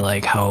told me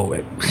like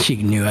how she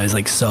knew I was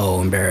like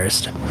so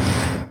embarrassed.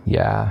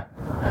 Yeah.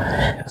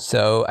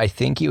 So I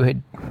think you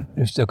had,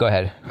 so go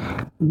ahead.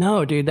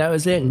 No, dude, that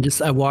was it. And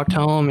just, I walked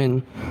home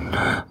and,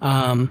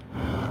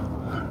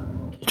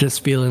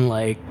 just feeling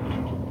like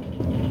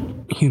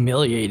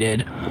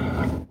humiliated,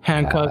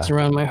 handcuffs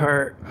around my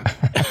heart.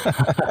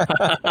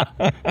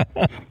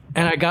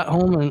 And I got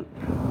home and,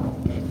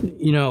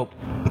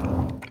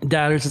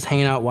 Dad was just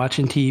hanging out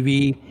watching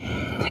TV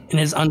in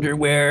his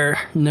underwear,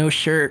 no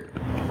shirt.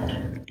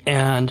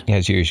 And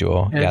as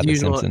usual. The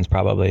Simpsons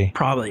probably.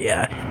 Probably,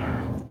 yeah.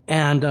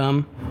 And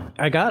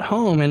I got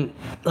home and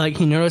like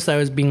he noticed I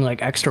was being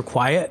like extra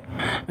quiet,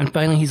 and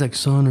finally he's like,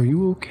 son, are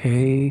you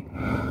okay?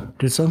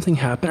 Did something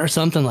happen or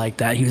something like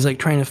that? He was like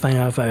trying to find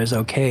out if I was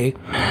okay.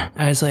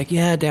 I was like,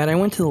 yeah, Dad, I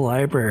went to the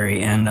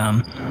library and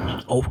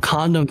a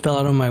condom fell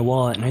out of my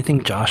wallet and I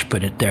think Josh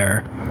put it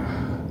there.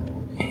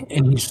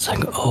 And he's just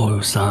like, oh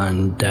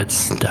son,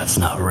 that's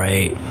not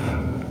right.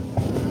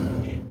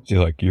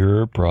 You're like,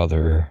 your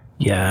brother.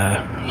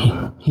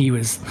 Yeah, he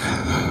was,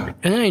 and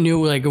then I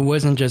knew like it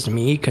wasn't just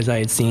me because I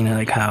had seen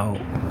like how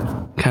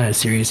kind of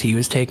serious he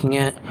was taking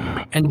it.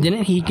 And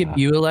didn't he give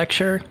you a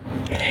lecture?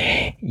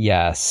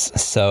 Yes.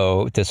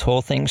 So this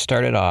whole thing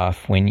started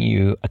off when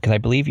because I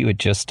believe you had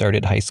just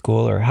started high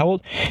school, or how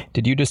old?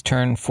 Did you just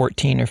turn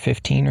 14 or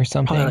 15 or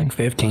something? Probably like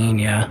 15,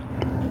 yeah.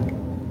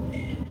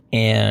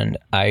 And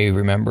I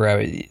remember I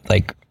was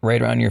like, right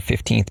around your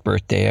 15th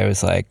birthday, I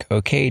was like,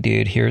 okay,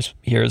 dude, here's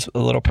a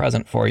little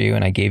present for you.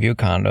 And I gave you a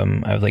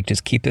condom. I was like,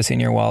 just keep this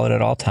in your wallet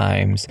at all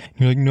times.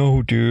 You're like,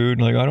 no,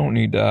 dude, like, I don't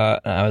need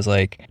that. And I was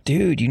like,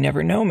 dude, you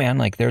never know, man.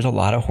 Like, there's a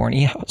lot of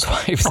horny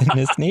housewives in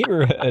this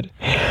neighborhood.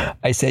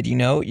 I said,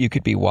 you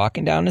could be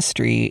walking down the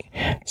street.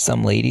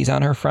 Some lady's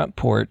on her front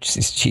porch.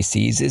 She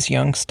sees this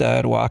young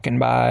stud walking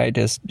by,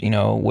 just,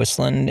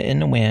 whistling in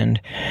the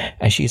wind.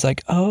 And she's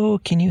like, oh,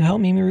 can you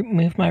help me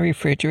move my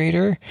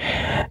refrigerator?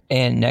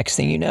 And next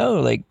thing you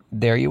know, like,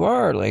 there you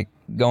are, like,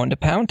 going to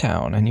Pound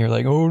Town, and you're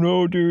like, oh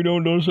no, dude,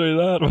 don't say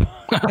that.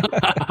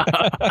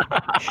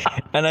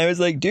 And I was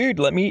like, dude,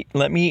 let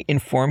me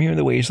inform you of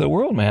the ways of the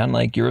world, man.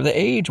 Like, you're the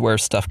age where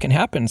stuff can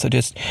happen, so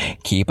just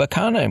keep a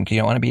condom. You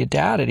don't want to be a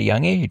dad at a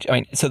young age. I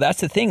mean, so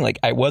that's the thing. Like,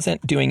 I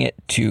wasn't doing it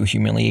to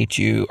humiliate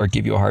you or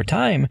give you a hard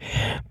time,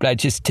 but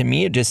to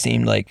me, it just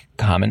seemed like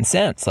common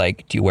sense.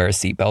 Like, do you wear a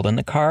seatbelt in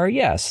the car?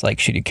 Yes. Like,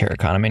 should you carry a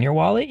condom in your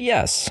wallet?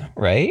 Yes.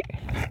 Right?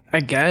 I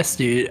guess,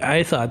 dude.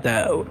 I thought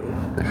that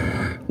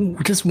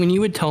just when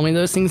you would tell me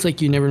those things,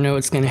 like, you never know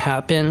what's going to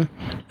happen,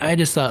 I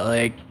just thought,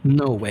 like,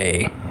 no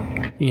way.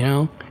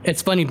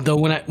 It's funny though,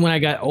 when I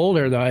got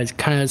older though, I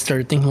kind of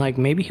started thinking like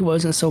maybe he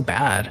wasn't so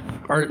bad,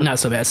 or not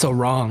so bad, so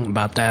wrong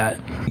about that.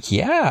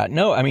 Yeah,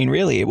 no, I mean,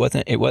 really,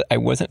 I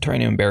wasn't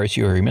trying to embarrass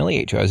you or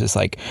humiliate you. I was just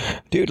like,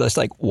 dude, let's,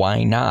 like,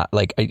 why not?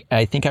 Like,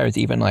 I think I was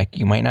even like,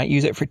 you might not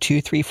use it for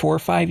 2, 3, 4,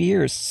 5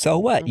 years. So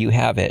what? You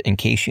have it. In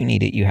case you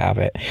need it, you have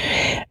it.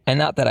 And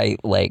not that I,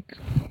 like,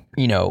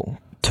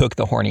 took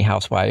the horny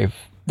housewife.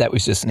 That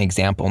was just an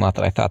example. Not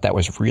that I thought that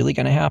was really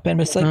going to happen,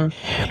 but it's like,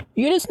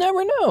 you just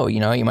never know.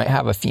 You might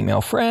have a female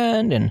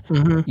friend and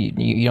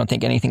you don't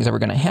think anything's ever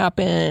going to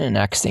happen. And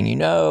next thing you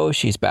know,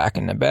 she's back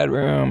in the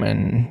bedroom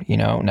and,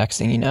 next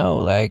thing you know,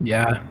 like.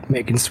 Yeah,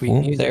 making sweet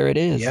music. There it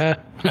is. Yeah.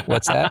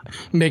 What's that?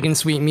 Making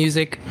sweet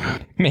music.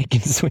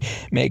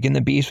 Making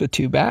the beast with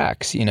two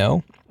backs,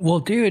 Well,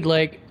 dude,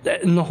 like,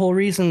 and the whole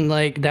reason,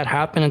 like, that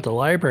happened at the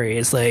library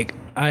is, like,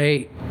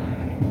 I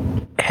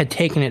had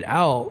taken it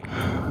out.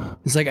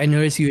 It's like I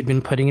noticed you had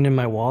been putting it in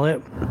my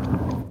wallet,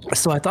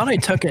 so I thought I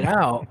took it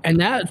out, and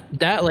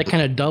that like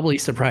kind of doubly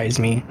surprised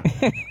me.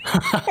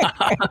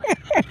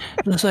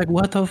 It's like,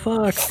 what the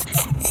fuck?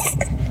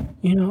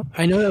 You know,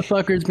 I know that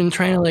fucker's been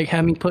trying to like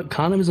have me put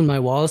condoms in my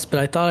wallets, but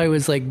I thought I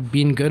was like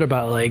being good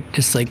about like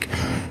just like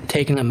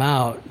taking them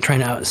out, trying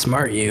to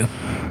outsmart you.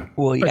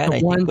 Well, yeah, But and I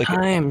the one think, like,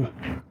 time,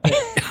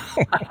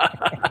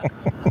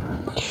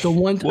 the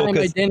one time I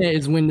 'cause- didn't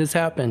is when this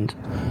happened.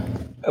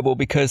 well,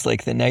 because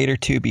like the night or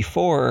two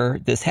before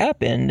this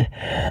happened,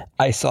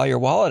 I saw your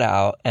wallet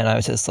out and I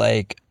was just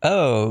like,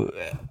 oh,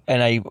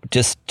 and I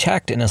just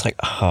checked and it's like,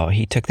 oh,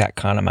 he took that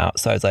condom out.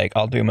 So I was like,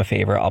 I'll do him a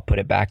favor. I'll put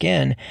it back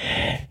in.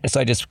 And so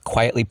I just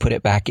quietly put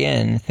it back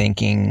in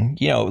thinking,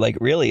 you know, like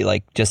really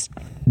like just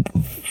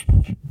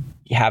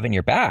having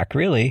your back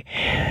really.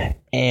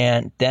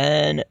 And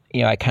then,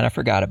 you know, I kind of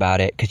forgot about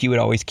it because you would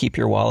always keep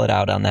your wallet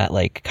out on that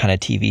like kind of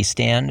TV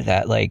stand,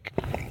 that like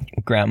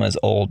grandma's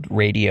old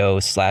radio /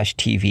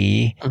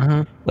 TV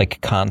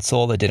like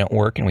console that didn't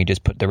work, and we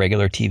just put the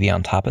regular TV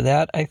on top of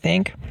that, I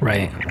think.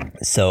 Right.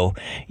 So,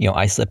 you know,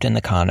 I slipped in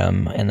the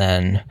condom and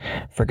then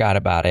forgot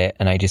about it,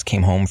 and I just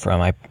came home from,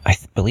 I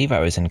believe I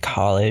was in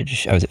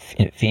college. I was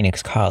at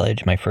Phoenix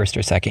College, my first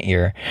or second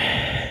year.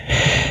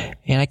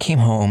 And I came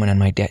home, and then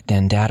my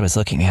dad was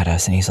looking at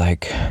us, and he's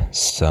like,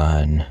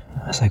 son.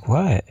 I was like,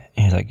 what?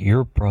 And he's like,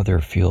 your brother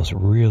feels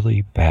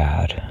really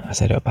bad. I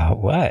said, about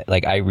what?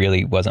 Like, I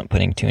really wasn't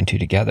putting two and two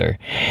together.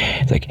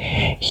 It's like,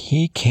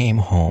 he came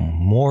home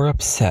more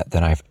upset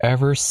than I've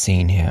ever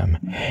seen him.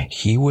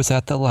 He was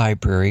at the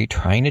library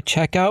trying to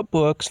check out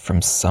books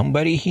from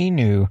somebody he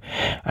knew,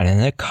 and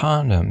then the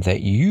condom that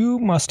you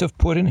must have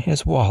put in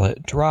his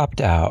wallet dropped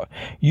out.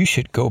 You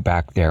should go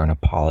back there and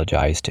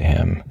apologize to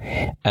him.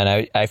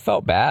 And I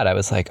felt bad. I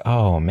was like,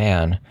 oh,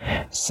 man.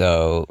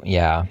 So,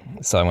 yeah.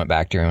 So I went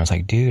back to her and was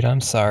like, dude,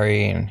 I'm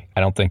sorry. And I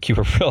don't think you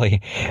were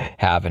really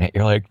having it.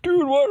 You're like,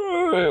 dude,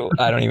 what?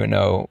 I don't even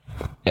know.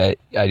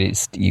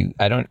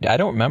 I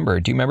don't remember.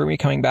 Do you remember me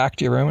coming back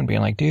to your room and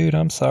being like, dude,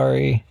 I'm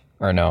sorry?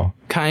 Or no?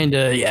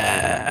 Kinda,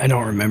 yeah. I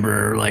don't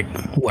remember like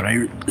what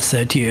I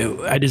said to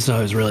you. I just know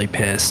I was really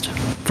pissed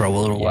for a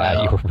little while.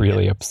 Yeah, you were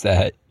really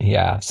upset.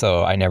 Yeah,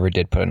 so I never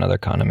did put another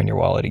condom in your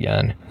wallet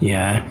again.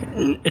 Yeah,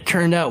 it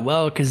turned out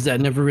well because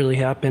that never really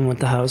happened with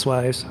the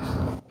housewives.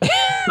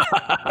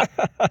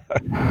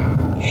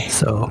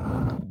 So,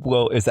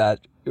 well, is that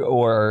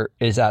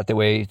the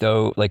way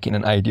though? Like in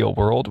an ideal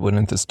world,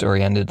 wouldn't the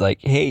story ended like,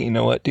 hey, you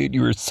know what, dude,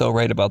 you were so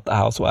right about the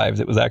housewives.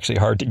 It was actually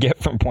hard to get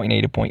from point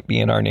A to point B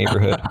in our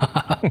neighborhood.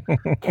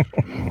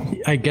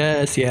 I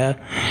guess, yeah.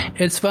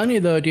 It's funny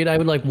though, dude. I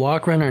would like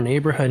walk around our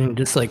neighborhood and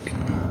just like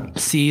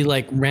see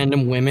like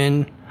random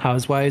women,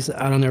 housewives,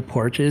 out on their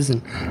porches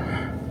and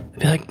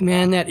be like,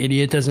 man, that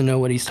idiot doesn't know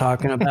what he's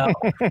talking about.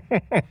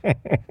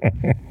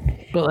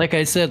 But like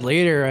I said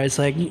later, I was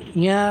like,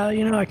 yeah,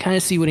 you know, I kind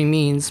of see what he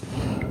means.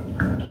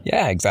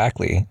 Yeah,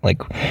 exactly.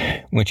 Like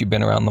once you've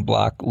been around the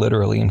block,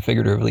 literally and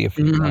figuratively a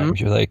few times,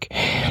 you're like,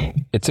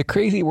 it's a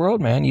crazy world,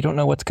 man. You don't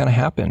know what's going to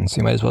happen. So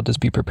you might as well just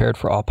be prepared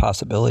for all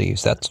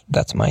possibilities.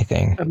 That's my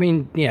thing. I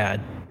mean, yeah,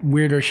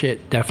 weirder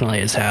shit definitely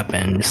has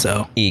happened.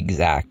 So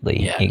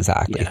Exactly. Yeah,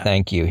 Exactly. yeah.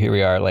 Thank you. Here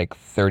we are like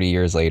 30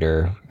 years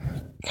later,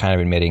 kind of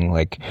admitting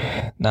like,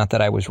 not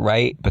that I was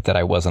right, but that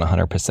I wasn't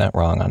 100%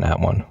 wrong on that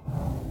one.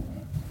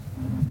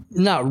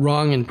 not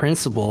wrong in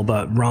principle,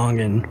 but wrong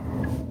in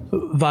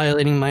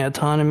violating my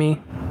autonomy.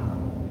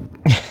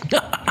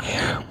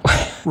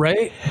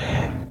 Right?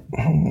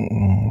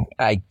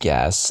 I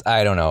guess.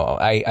 I don't know.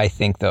 I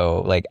think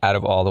though, like out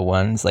of all the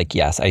ones, like,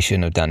 yes, I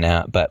shouldn't have done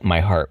that, but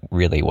my heart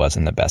really was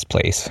in the best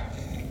place.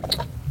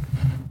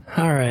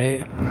 All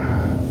right.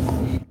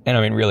 And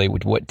I mean, really,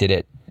 what did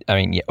it? I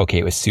mean, yeah, okay,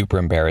 it was super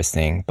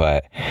embarrassing,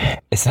 but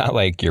it's not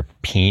like your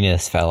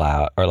penis fell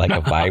out or like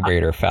a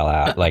vibrator fell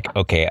out. Like,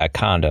 okay, a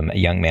condom. A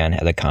young man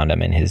had a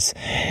condom in his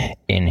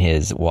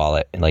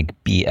wallet, like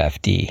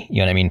BFD. You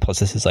know what I mean? Plus,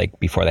 this is like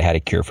before they had a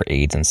cure for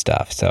AIDS and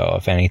stuff. So,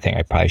 if anything,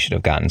 I probably should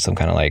have gotten some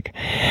kind of like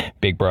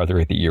Big Brother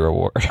of the Year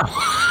award.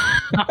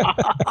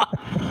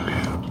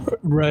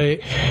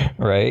 Right.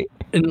 Right?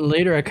 And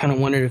later, I kind of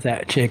wondered if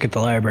that chick at the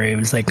library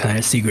was like kind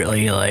of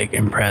secretly like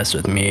impressed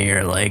with me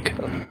or like,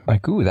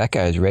 Ooh, that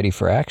guy's ready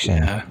for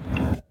action.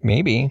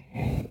 Maybe.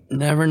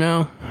 never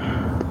know.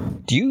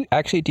 Do you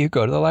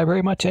go to the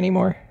library much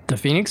anymore? The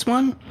Phoenix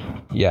one?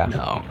 Yeah.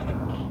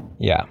 No.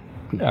 Yeah.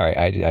 All right.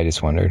 I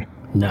just wondered.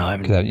 No, I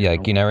haven't.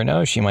 Like, you never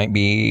know. She might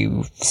be,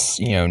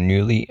 you know,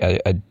 newly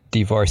a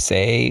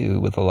divorcee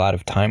with a lot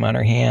of time on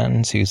her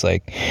hands, who's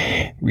like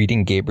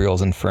reading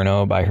Gabriel's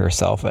Inferno by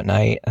herself at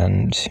night,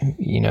 and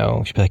you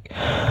know, she'd be like,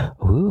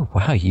 "Ooh,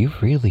 wow,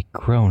 you've really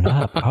grown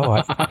up.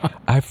 Oh,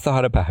 I've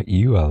thought about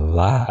you a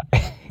lot."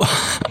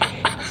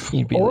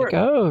 You'd be like,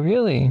 "Oh,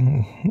 really?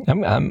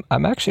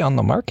 I'm actually on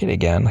the market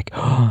again." Like,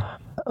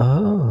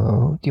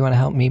 "Oh, do you want to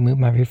help me move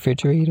my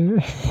refrigerator?"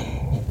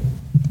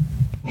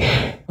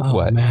 Oh,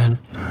 What? man.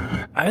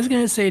 I was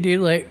going to say,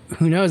 dude, like,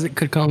 who knows? It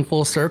could come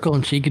full circle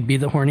and she could be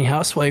the horny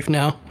housewife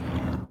now.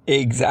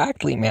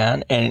 Exactly,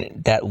 man. And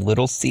that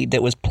little seed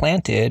that was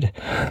planted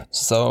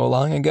so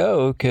long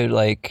ago could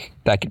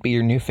be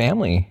your new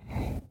family.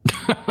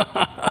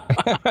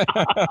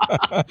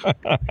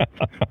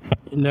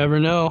 You never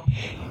know.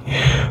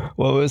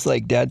 Well, it was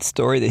like Dad's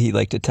story that he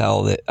liked to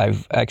tell that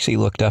I've actually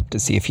looked up to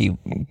see if he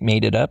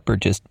made it up or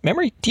just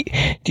memory. Do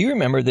you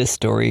remember this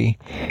story?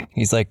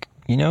 He's like,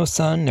 you know,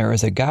 son, there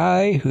was a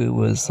guy who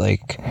was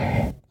like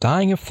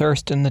dying of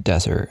thirst in the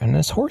desert, and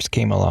this horse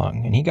came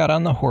along, and he got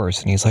on the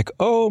horse, and he's like,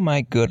 oh,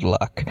 my good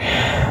luck.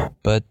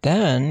 But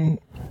then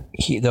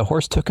the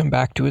horse took him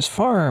back to his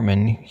farm,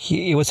 and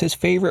it was his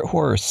favorite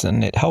horse,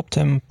 and it helped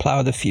him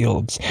plow the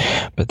fields.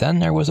 But then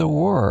there was a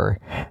war,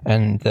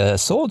 and the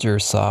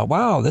soldiers saw,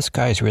 wow, this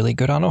guy's really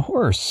good on a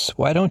horse.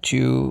 Why don't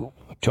you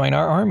join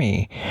our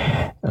army?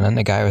 And then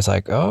the guy was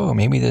like, oh,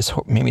 maybe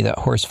that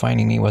horse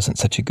finding me wasn't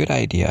such a good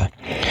idea.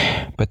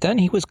 But then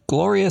he was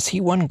glorious. He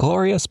won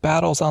glorious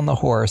battles on the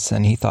horse,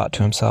 and he thought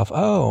to himself,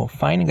 oh,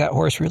 finding that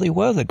horse really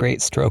was a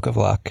great stroke of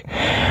luck.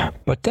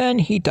 But then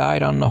he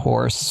died on the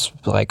horse,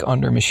 like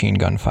under machine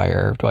gun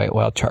fire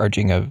while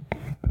charging a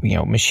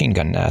machine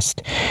gun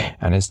nest.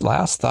 And his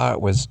last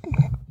thought was,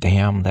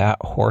 damn that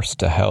horse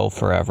to hell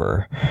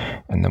forever.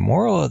 And the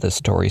moral of the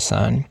story,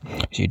 son,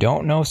 is you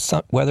don't know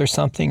whether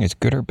something is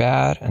good or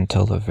bad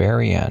until the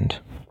very end.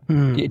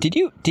 Do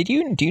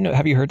you know,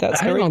 have you heard that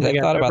story? I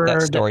thought about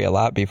that story a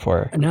lot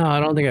before. No, I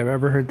don't think I've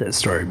ever heard that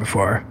story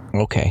before.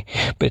 Okay.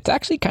 But it's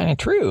actually kind of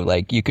true.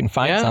 Like, you can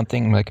find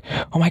something like,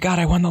 oh my God,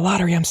 I won the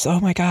lottery. Oh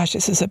my gosh,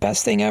 this is the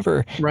best thing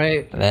ever.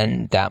 Right.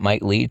 Then that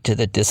might lead to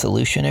the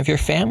dissolution of your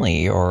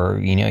family, or,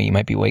 you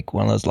might be like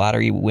one of those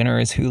lottery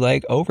winners who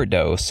like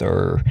overdose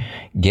or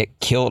get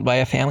killed by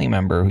a family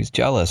member who's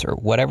jealous or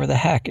whatever the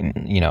heck.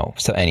 And,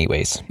 so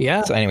anyways.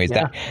 Yeah. So anyways,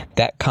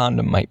 that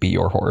condom might be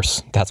your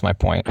horse. That's my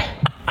point.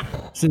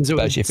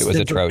 Especially if it was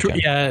a Trojan.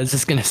 Yeah, I was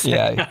just going to say.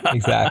 Yeah,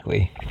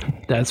 exactly.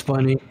 That's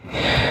funny.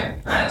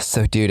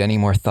 So, dude, any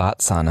more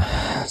thoughts on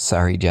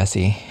Sorry,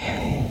 Jesse?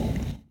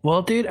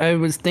 Well, dude, I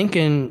was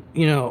thinking,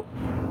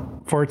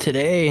 for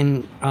today,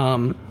 and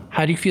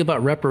how do you feel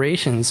about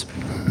reparations?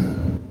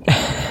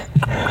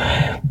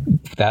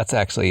 That's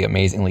actually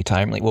amazingly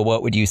timely. Well,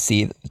 what would you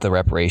see the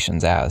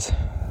reparations as?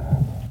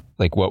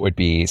 Like, what would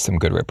be some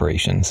good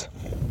reparations?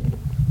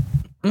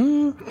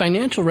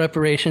 Financial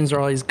reparations are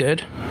always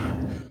good.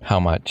 How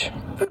much?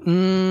 I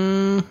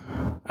don't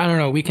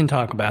know. We can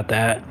talk about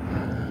that.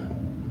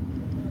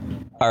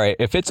 All right.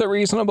 If it's a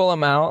reasonable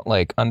amount,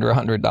 like under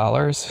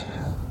 $100,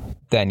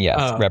 then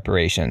yes,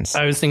 reparations.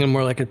 I was thinking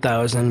more like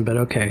 1,000, but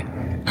okay.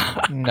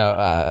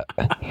 No,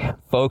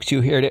 folks,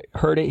 you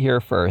heard it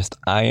here first.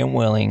 I am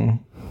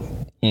willing,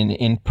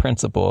 in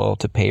principle,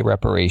 to pay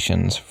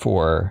reparations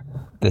for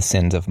the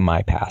sins of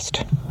my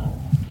past.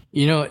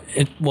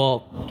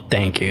 Well,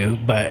 thank you.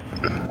 But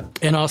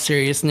in all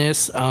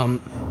seriousness,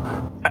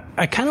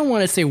 I kind of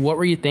want to say, what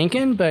were you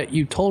thinking? But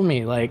you told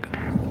me, like,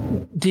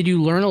 did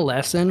you learn a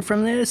lesson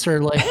from this?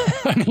 Or like,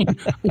 I mean,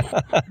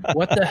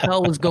 what the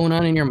hell was going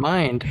on in your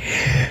mind?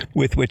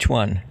 With which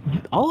one?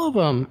 All of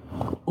them.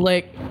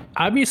 Like,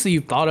 obviously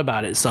you thought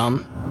about it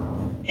some.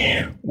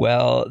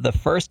 Well, the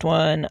first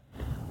one,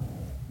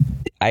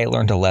 I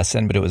learned a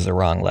lesson, but it was the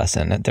wrong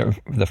lesson.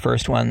 The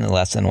first one, the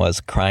lesson was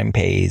crime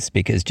pays,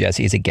 because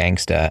Jesse's a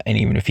gangsta, and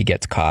even if he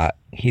gets caught,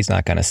 he's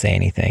not going to say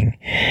anything.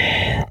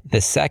 The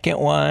second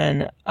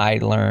one, I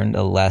learned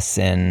a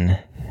lesson.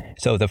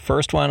 So the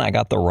first one, I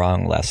got the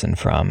wrong lesson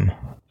from.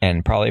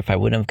 And probably if I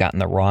wouldn't have gotten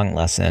the wrong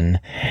lesson,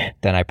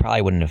 then I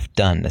probably wouldn't have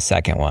done the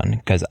second one,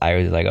 because I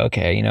was like,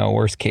 okay,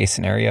 worst case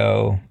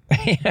scenario,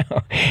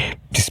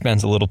 just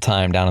spends a little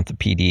time down at the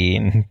PD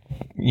and,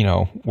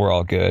 we're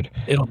all good.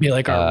 It'll be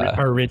like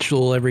our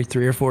ritual every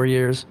 3 or 4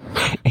 years.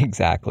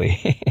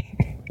 Exactly.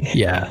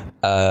 Yeah.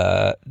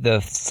 The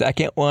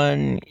second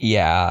one,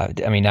 yeah,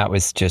 I mean, that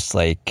was just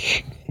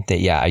like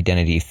that. Yeah,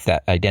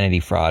 identity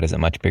fraud is a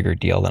much bigger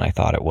deal than I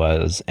thought it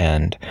was,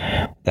 and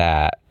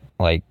that,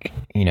 like,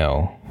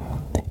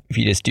 if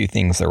you just do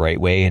things the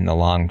right way in the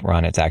long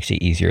run, it's actually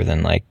easier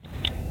than like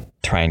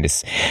trying to,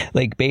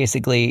 like,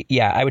 basically,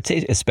 yeah, I would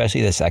say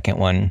especially the second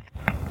one.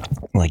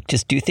 Like,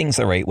 just do things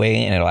the right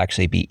way, and it'll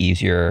actually be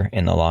easier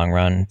in the long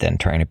run than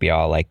trying to be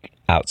all like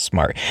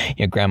outsmart.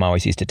 Grandma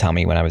always used to tell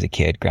me when I was a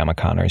kid, Grandma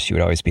Connors, she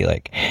would always be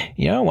like,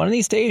 one of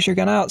these days you're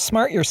gonna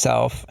outsmart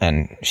yourself,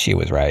 and she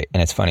was right.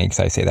 And it's funny because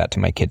I say that to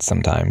my kids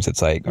sometimes.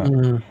 It's like,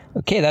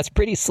 okay, that's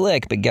pretty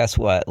slick, but guess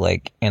what?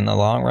 Like, in the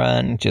long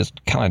run,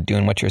 just kind of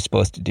doing what you're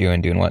supposed to do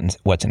and doing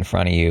what's in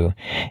front of you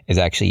is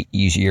actually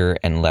easier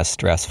and less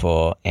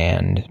stressful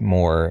and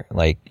more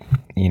like,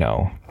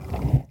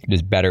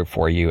 just better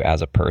for you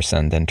as a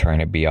person than trying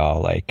to be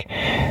all like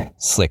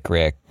slick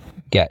Rick,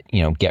 get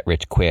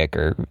rich quick,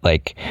 or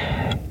like,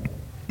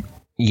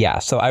 yeah.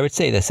 So I would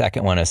say the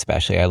second one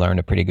especially, I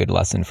learned a pretty good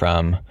lesson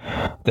from.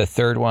 The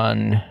third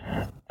one,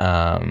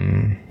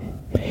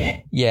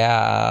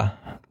 yeah.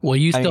 Well,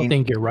 you still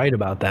think you're right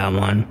about that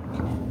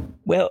one.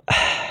 Well,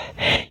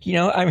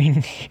 I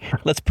mean,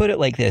 let's put it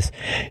like this.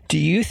 Do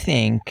you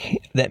think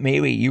that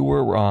maybe you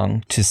were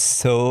wrong to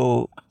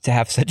so to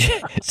have such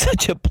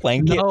a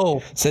blanket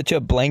No. such a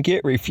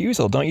blanket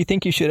refusal? Don't you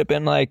think you should have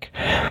been like,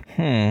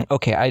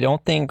 okay, I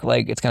don't think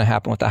like it's gonna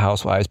happen with the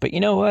housewives, but you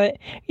know what?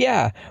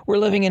 Yeah, we're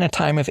living in a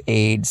time of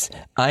AIDS.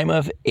 I'm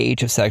of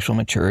age of sexual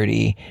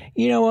maturity.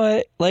 You know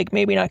what? Like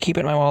maybe not keep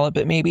it in my wallet,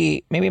 but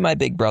maybe my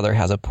big brother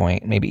has a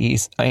point. Maybe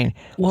do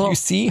you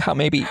see how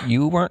maybe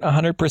you weren't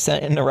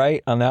 100% in the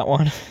right on that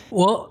one?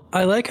 Well,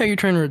 I like how you're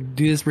trying to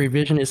do this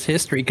revisionist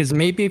history, because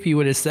maybe if you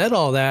would have said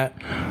all that,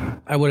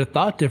 I would have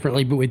thought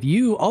differently. But with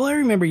you, all I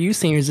remember you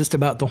saying is just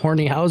about the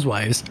horny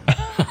housewives.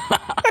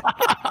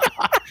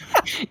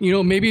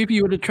 Maybe if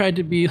you would have tried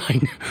to be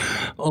like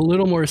a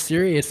little more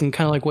serious and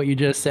kind of like what you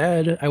just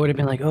said, I would have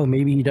been like, oh,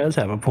 maybe he does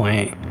have a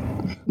point.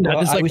 Not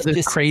just like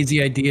this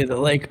crazy idea that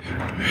like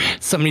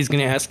somebody's going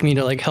to ask me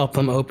to like help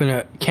them open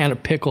a can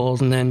of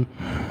pickles and then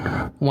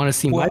want to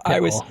see my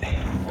pickle.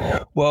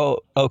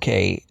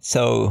 Okay,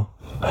 so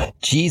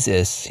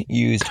Jesus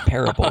used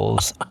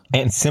parables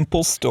and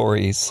simple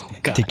stories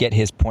to get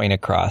his point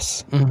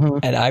across. Mm-hmm.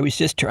 And I was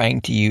just trying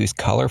to use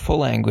colorful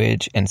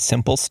language and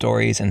simple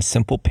stories and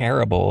simple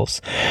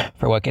parables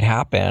for what could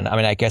happen. I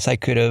mean, I guess I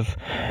could have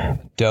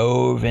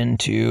dove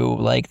into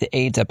like the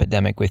AIDS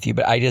epidemic with you,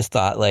 but I just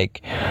thought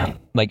like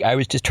I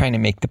was just trying to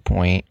make the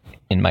point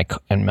in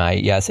my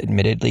yes,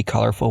 admittedly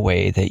colorful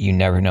way that you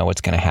never know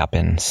what's going to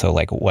happen. So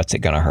like, what's it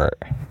going to hurt?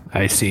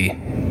 I see.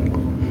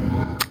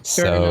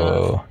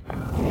 So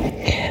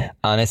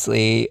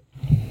honestly,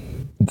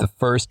 the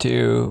first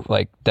two,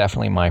 like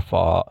definitely my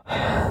fault.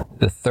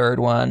 The third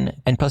one,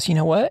 and plus, you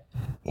know what?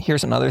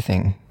 Here's another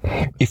thing.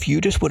 If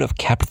you just would have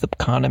kept the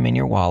condom in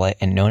your wallet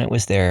and known it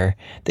was there,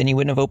 then you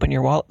wouldn't have opened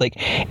your wallet.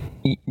 Like,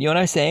 you know what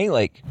I'm saying?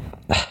 Like,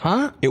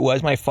 it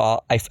was my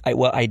fault.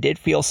 I did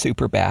feel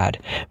super bad,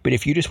 but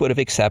if you just would have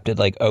accepted,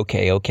 like,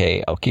 okay,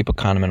 I'll keep a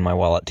condom in my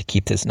wallet to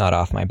keep this nut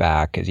off my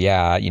back, because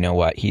yeah, you know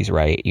what? He's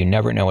right. You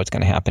never know what's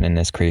going to happen in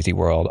this crazy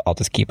world. I'll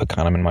just keep a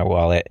condom in my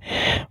wallet.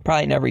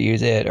 Probably never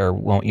use it or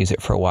won't use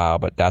it for a while,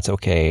 but that's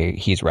okay.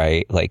 He's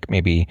right. Like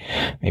maybe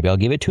I'll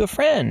give it to a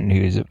friend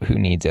who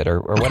needs it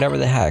or whatever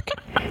the heck.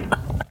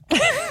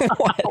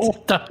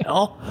 What the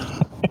hell?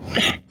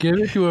 Give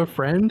it to a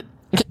friend?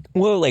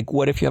 Well, like,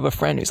 what if you have a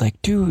friend who's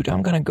like, dude,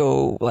 I'm going to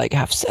go, like,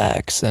 have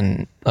sex.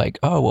 And, like,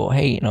 oh, well,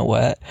 hey, you know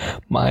what?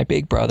 My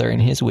big brother,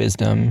 in his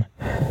wisdom,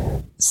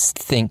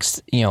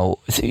 thinks,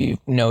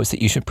 knows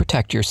that you should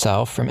protect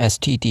yourself from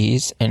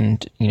STDs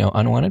and,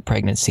 unwanted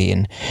pregnancy.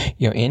 And,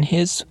 in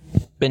his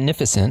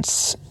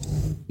beneficence,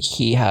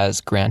 he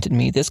has granted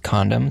me this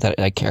condom that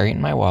I carry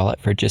in my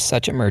wallet for just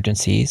such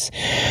emergencies.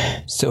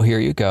 So here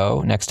you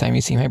go. Next time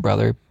you see my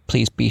brother,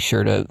 please be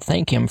sure to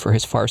thank him for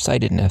his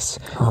farsightedness.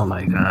 Oh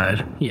my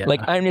God. Yeah. Like,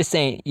 I'm just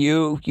saying,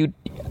 the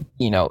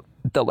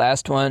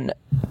last one,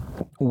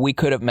 we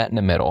could have met in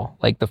the middle.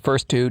 Like, the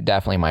first two,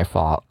 definitely my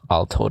fault.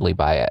 I'll totally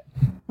buy it.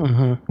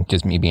 Mm-hmm.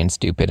 Just me being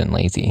stupid and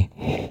lazy.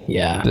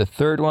 Yeah. The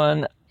third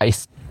one,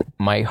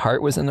 my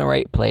heart was in the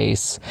right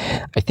place.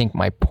 I think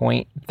my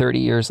point 30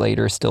 years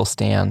later still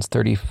stands,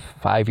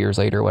 35 years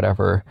later,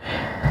 whatever.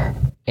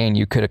 And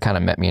you could have kind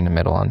of met me in the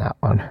middle on that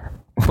one.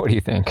 What do you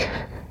think?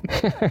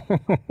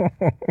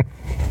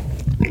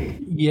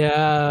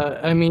 Yeah,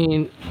 I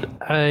mean,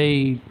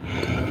 I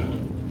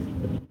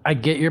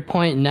get your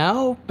point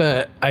now,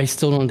 but I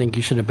still don't think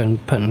you should have been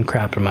putting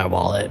crap in my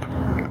wallet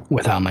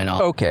without my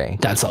knowledge. Okay.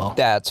 That's all.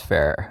 That's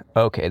fair.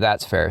 Okay,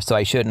 that's fair. So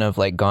I shouldn't have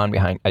gone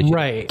behind.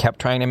 I kept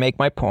trying to make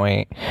my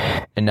point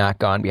and not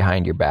gone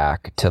behind your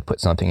back to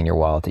put something in your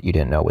wallet that you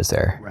didn't know was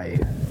there.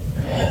 Right.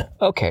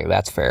 Okay,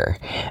 that's fair.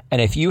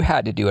 And if you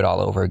had to do it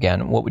all over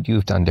again, what would you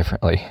have done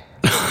differently?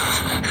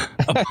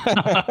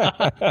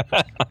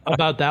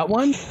 About that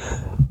one?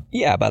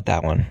 Yeah, about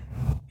that one.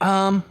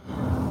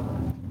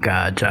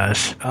 God,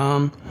 Josh.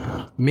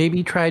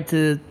 Maybe try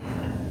to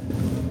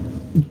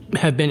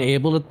have been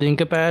able to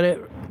think about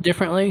it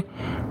differently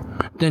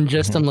than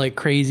just some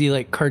crazy,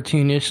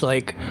 cartoonish,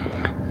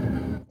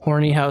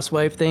 horny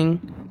housewife thing.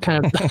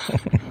 Kind of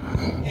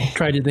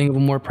try to think of a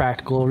more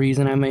practical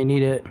reason I might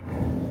need it.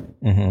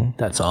 Mm-hmm.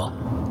 That's all.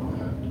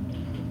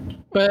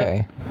 But,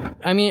 okay.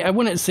 I mean, I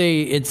wouldn't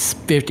say it's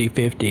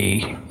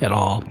 50-50 at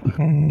all.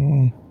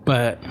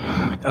 But,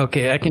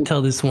 okay, I can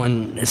tell this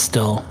one is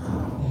still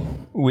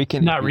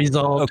not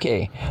resolved.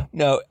 Okay.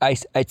 No,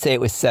 I'd say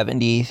it was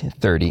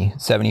 70-30.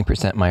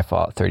 70% my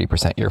fault,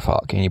 30% your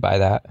fault. Can you buy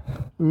that?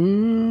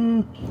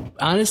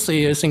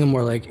 Honestly, I was thinking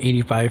more like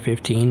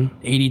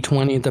 85-15,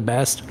 80-20 at the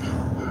best.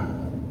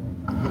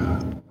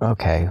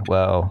 Okay,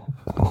 well,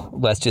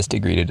 let's just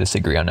agree to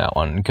disagree on that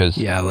one, because...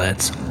 Yeah,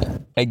 let's.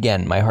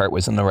 Again, my heart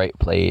was in the right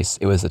place.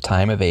 It was the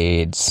time of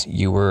AIDS.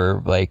 You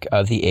were,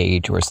 of the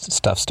age where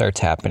stuff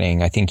starts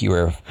happening. I think you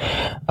were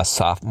a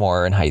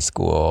sophomore in high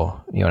school.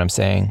 You know what I'm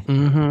saying?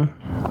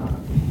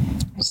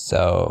 Mm-hmm.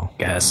 So...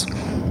 Yes.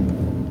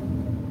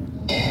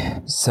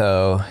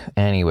 So,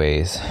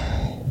 anyways...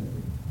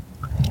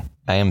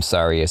 I am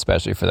sorry,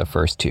 especially for the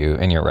first two,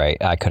 and you're right.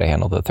 I could have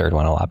handled the third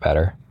one a lot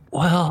better.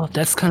 Well,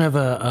 that's kind of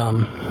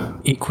a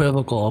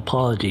equivocal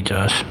apology,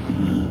 Josh.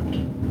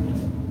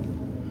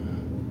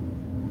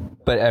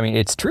 But I mean,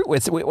 it's true.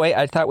 Wait,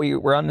 I thought we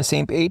were on the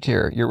same page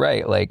here. You're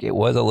right. Like, it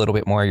was a little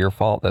bit more your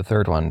fault, the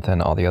third one,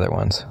 than all the other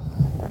ones.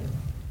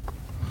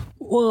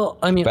 Well,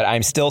 I mean, But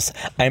I'm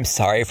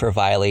sorry for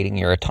violating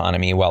your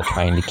autonomy while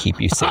trying to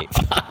keep you safe.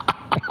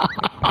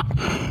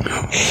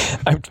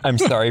 I'm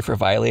sorry for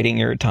violating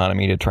your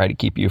autonomy to try to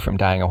keep you from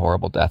dying a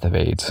horrible death of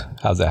AIDS.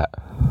 How's that?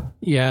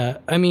 yeah,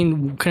 I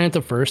mean, couldn't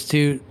the first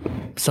two,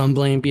 some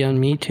blame be on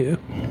me too?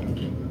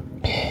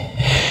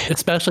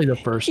 Especially the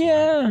first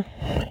one.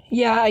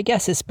 Yeah, I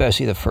guess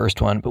especially the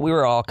first one. But we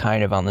were all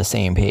kind of on the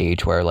same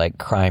page where, like,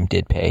 crime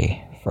did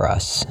pay for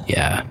us.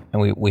 Yeah.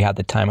 And we had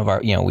the time of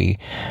our, we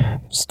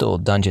stole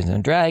Dungeons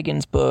and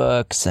Dragons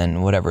books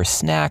and whatever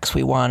snacks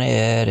we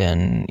wanted.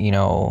 And,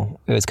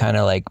 it was kind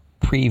of like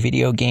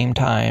pre-video game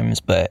times.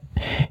 But,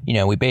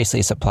 we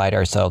basically supplied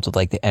ourselves with,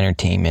 like, the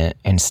entertainment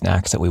and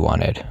snacks that we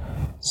wanted.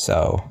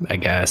 So, I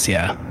guess,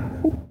 yeah.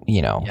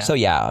 So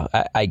yeah,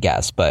 I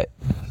guess, but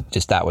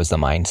just that was the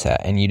mindset.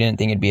 And you didn't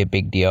think it'd be a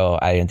big deal.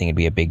 I didn't think it'd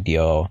be a big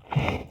deal.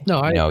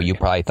 No, You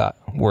probably thought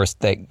worst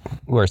that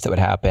would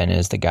happen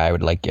is the guy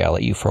would, like, yell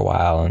at you for a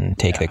while and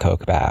take the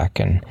Coke back.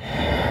 And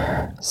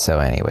so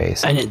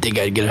anyways, I didn't think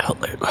I'd get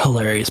a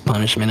hilarious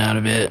punishment out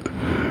of it.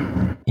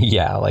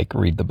 yeah, like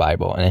read the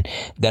Bible. And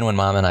then when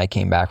Mom and I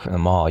came back from the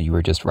mall, you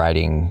were just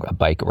riding a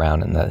bike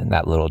around in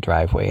that little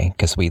driveway,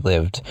 because we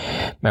lived,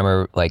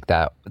 remember, like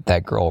that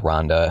girl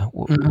Rhonda,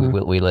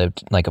 we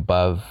lived like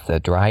above the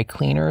dry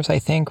cleaners, I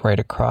think, right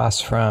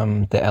across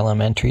from the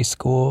elementary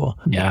school.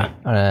 Yeah.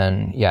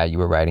 And yeah, you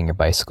were riding your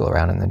bicycle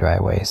around in the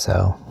driveway.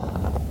 So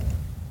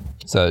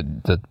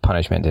the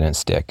punishment didn't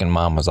stick, and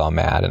Mom was all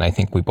mad, and I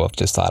think we both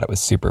just thought it was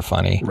super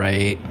funny.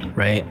 Right.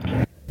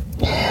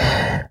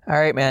 All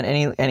right, man.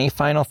 Any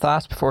final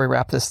thoughts before we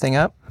wrap this thing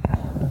up?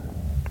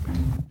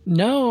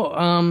 No,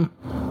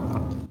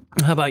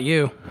 how about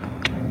you?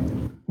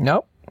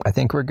 Nope. I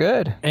think we're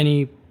good.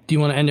 Do you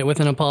want to end it with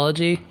an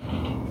apology?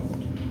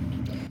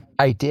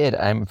 I did.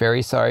 I'm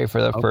very sorry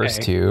for the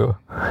first two,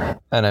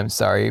 and I'm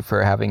sorry for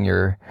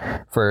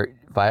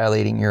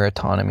violating your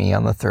autonomy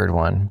on the third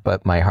one,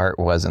 but my heart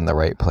was in the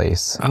right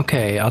place.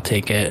 Okay, I'll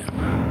take it.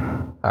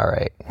 All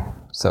right.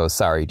 So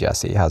sorry,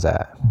 Jesse. How's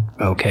that?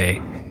 Okay,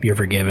 you're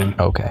forgiven.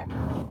 Okay.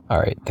 All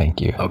right.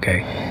 Thank you.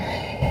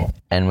 Okay.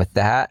 And with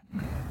that,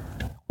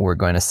 we're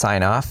going to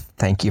sign off.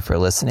 Thank you for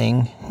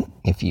listening.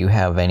 If you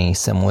have any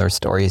similar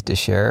stories to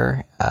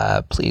share,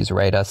 please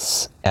write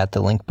us at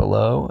the link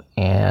below,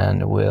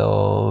 and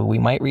we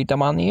might read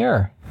them on the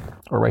air,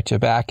 or write you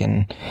back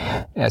and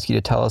ask you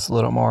to tell us a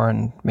little more,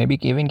 and maybe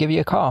even give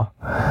you a call.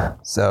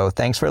 So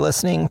thanks for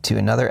listening to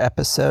another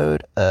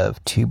episode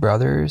of Two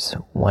Brothers,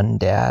 One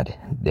Dad,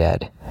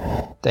 Dead.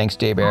 Thanks,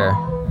 Jay Bear.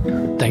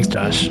 Thanks,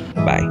 Josh.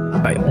 Bye.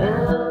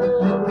 Bye.